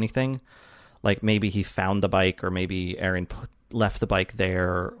he did anything. Like, maybe he found the bike, or maybe Aaron left the bike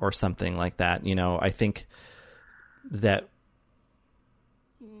there, or something like that. You know, I think that,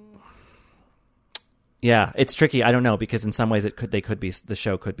 yeah, it's tricky. I don't know, because in some ways the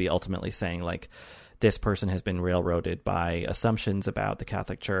show could be ultimately saying, like, this person has been railroaded by assumptions about the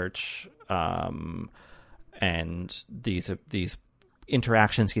Catholic Church, and these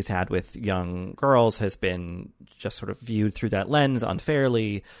interactions he's had with young girls has been just sort of viewed through that lens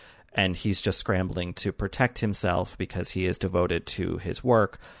unfairly, and he's just scrambling to protect himself because he is devoted to his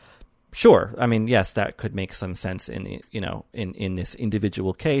work. Sure, I mean, yes, that could make some sense in this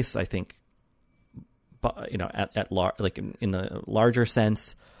individual case. I think, you know, in the larger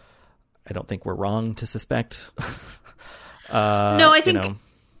sense, I don't think we're wrong to suspect. No, I think, you know.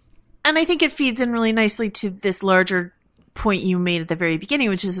 And I think it feeds in really nicely to this larger point you made at the very beginning,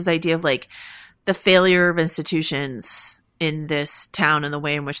 which is this idea of, like, the failure of institutions in this town and the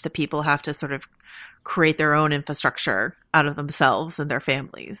way in which the people have to sort of create their own infrastructure out of themselves and their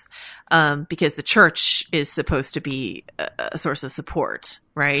families, because the church is supposed to be a source of support,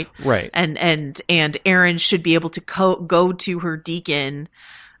 right? Right. And Erin should be able to go to her deacon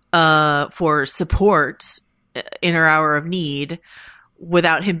for support in her hour of need,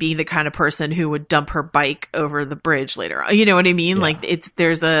 without him being the kind of person who would dump her bike over the bridge later on. You know what I mean? Yeah. Like,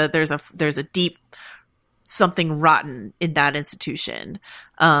 there's a deep something rotten in that institution,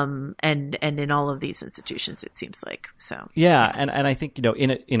 and in all of these institutions, it seems like. So yeah, and I think,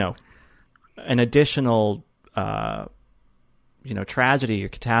 you know, an additional tragedy or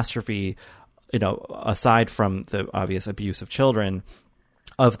catastrophe, you know, aside from the obvious abuse of children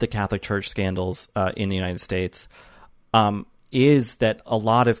of the Catholic Church scandals in the United States, is that a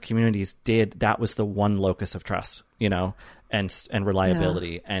lot of communities that was the one locus of trust, you know, and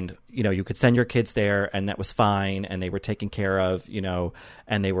reliability. Yeah. And, you know, you could send your kids there and that was fine, and they were taken care of, you know,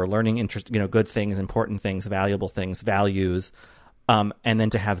 and they were learning good things, important things, valuable things, values. And then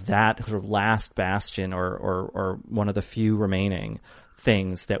to have that sort of last bastion or one of the few remaining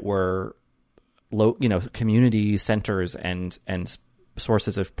things that were community centers and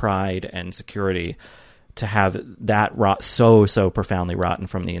sources of pride and security, to have that so profoundly rotten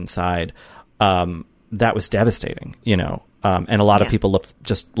from the inside, that was devastating, you know. And a lot of people look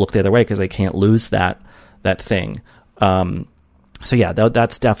the other way because they can't lose that thing. So yeah,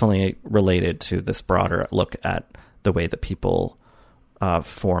 that's definitely related to this broader look at the way that people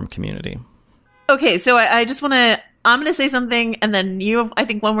form community. Okay, so I'm going to say something, and then you have, I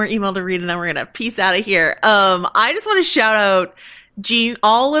think, one more email to read, and then we're going to peace out of here. I just want to shout out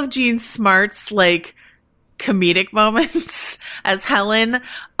all of Jean Smart's, like, comedic moments as Helen,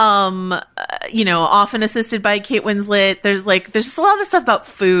 often assisted by Kate Winslet. There's just a lot of stuff about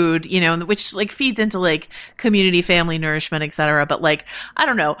food, you know, which, like, feeds into, like, community, family, nourishment, etc. But, like, I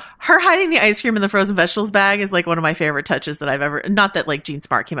don't know, her hiding the ice cream in the frozen vegetables bag is, like, one of my favorite touches that I've ever, not that, like, Jean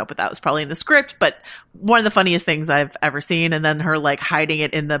Smart came up with that, was probably in the script, but one of the funniest things I've ever seen. And then her, like, hiding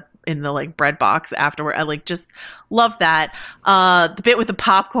it in the the like bread box afterward. I like just love that. The bit with the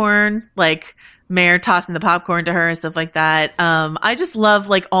popcorn, like Mare tossing the popcorn to her and stuff like that. I just love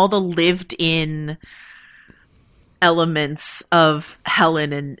like all the lived in elements of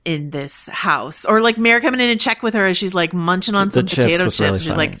Helen in this house, or like Mare coming in and check with her as she's like munching on some potato chips. Really she's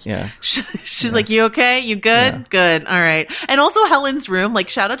funny. like, yeah, she's like, you okay? You good? Yeah. Good. All right. And also Helen's room, like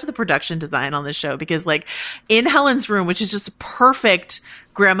shout out to the production design on this show, because like in Helen's room, which is just a perfect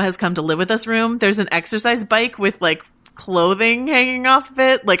grandma has come to live with us room, there's an exercise bike with like clothing hanging off of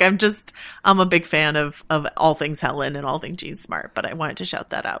it. Like I'm a big fan of all things Helen and all things Jean Smart, but I wanted to shout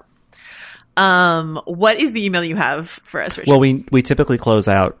that out. What is the email you have for us, Richard? Well, we typically close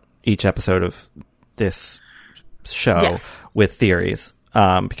out each episode of this show with theories,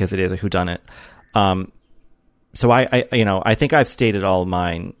 because it is a whodunit. So I think I've stated all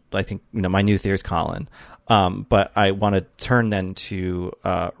mine. I think, my new theory is Colin. But I want to turn then to,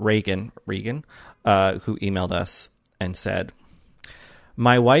 Regan, who emailed us and said,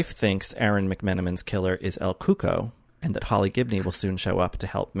 my wife thinks Aaron McMenamin's killer is El Cuco, and that Holly Gibney will soon show up to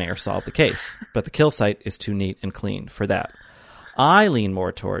help Mare solve the case. But the kill site is too neat and clean for that. I lean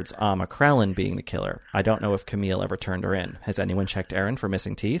more towards Amma Krellin being the killer. I don't know if Camille ever turned her in. Has anyone checked Aaron for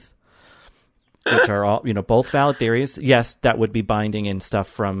missing teeth? Which are all, both valid theories. Yes, that would be binding in stuff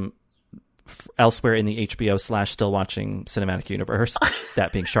from elsewhere in the HBO / still watching cinematic universe,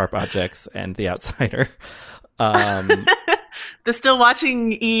 that being Sharp Objects and The Outsider. The still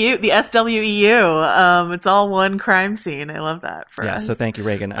watching EU, the SWEU. It's all one crime scene. I love that for us. So thank you,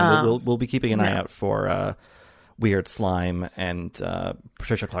 Reagan. And we'll be keeping an eye out for Weird Slime and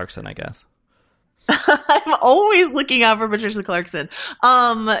Patricia Clarkson, I guess. I'm always looking out for Patricia Clarkson.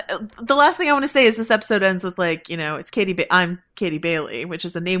 The last thing I want to say is this episode ends with like, it's I'm Katie Bailey, which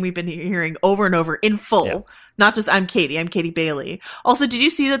is a name we've been hearing over and over in full. Yeah. Not just I'm Katie Bailey. Also, did you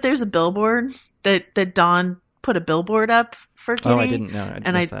see that there's a billboard that Dawn put a billboard up for Katie? Oh, I didn't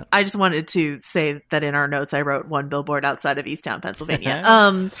know. I just wanted to say that in our notes, I wrote one billboard outside of Easttown,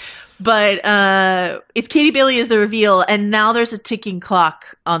 Pennsylvania. But it's Katie Bailey is the reveal, and now there's a ticking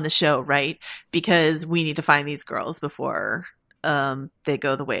clock on the show, right? Because we need to find these girls before they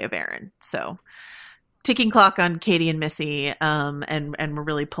go the way of Aaron. So ticking clock on Katie and Missy, and we're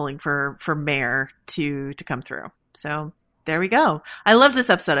really pulling for Mare to come through. So there we go. I love this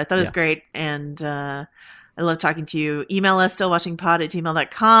episode. I thought it was great, and I love talking to you. Email us,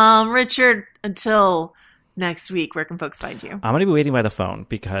 stillwatchingpod@gmail.com. Richard, until next week, where can folks find you? I'm going to be waiting by the phone,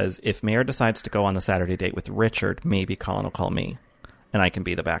 because if Mare decides to go on the Saturday date with Richard, maybe Colin will call me and I can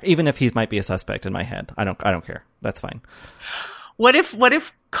be the back. Even if he might be a suspect in my head. I don't care. That's fine. What if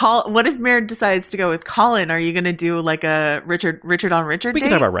Mare decides to go with Colin? Are you going to do like a Richard on Richard We date?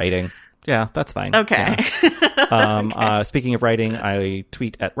 can talk about writing. Yeah, that's fine. Okay. Yeah. Okay. Speaking of writing, I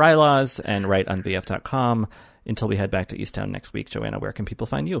tweet at Rylaws and write on VF.com. Until we head back to Easttown next week, Joanna, where can people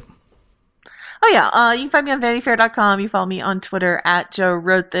find you? Oh, yeah. You can find me on VanityFair.com. You follow me on Twitter at Joe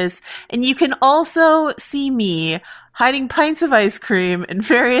Wrote This. And you can also see me hiding pints of ice cream and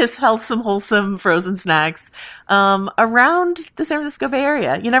various wholesome frozen snacks around the San Francisco Bay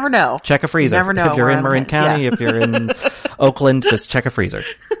Area. You never know. Check a freezer. You never know. If you're in Marin County, if you're in Oakland, just check a freezer.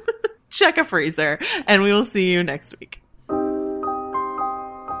 Check a freezer. And we will see you next week.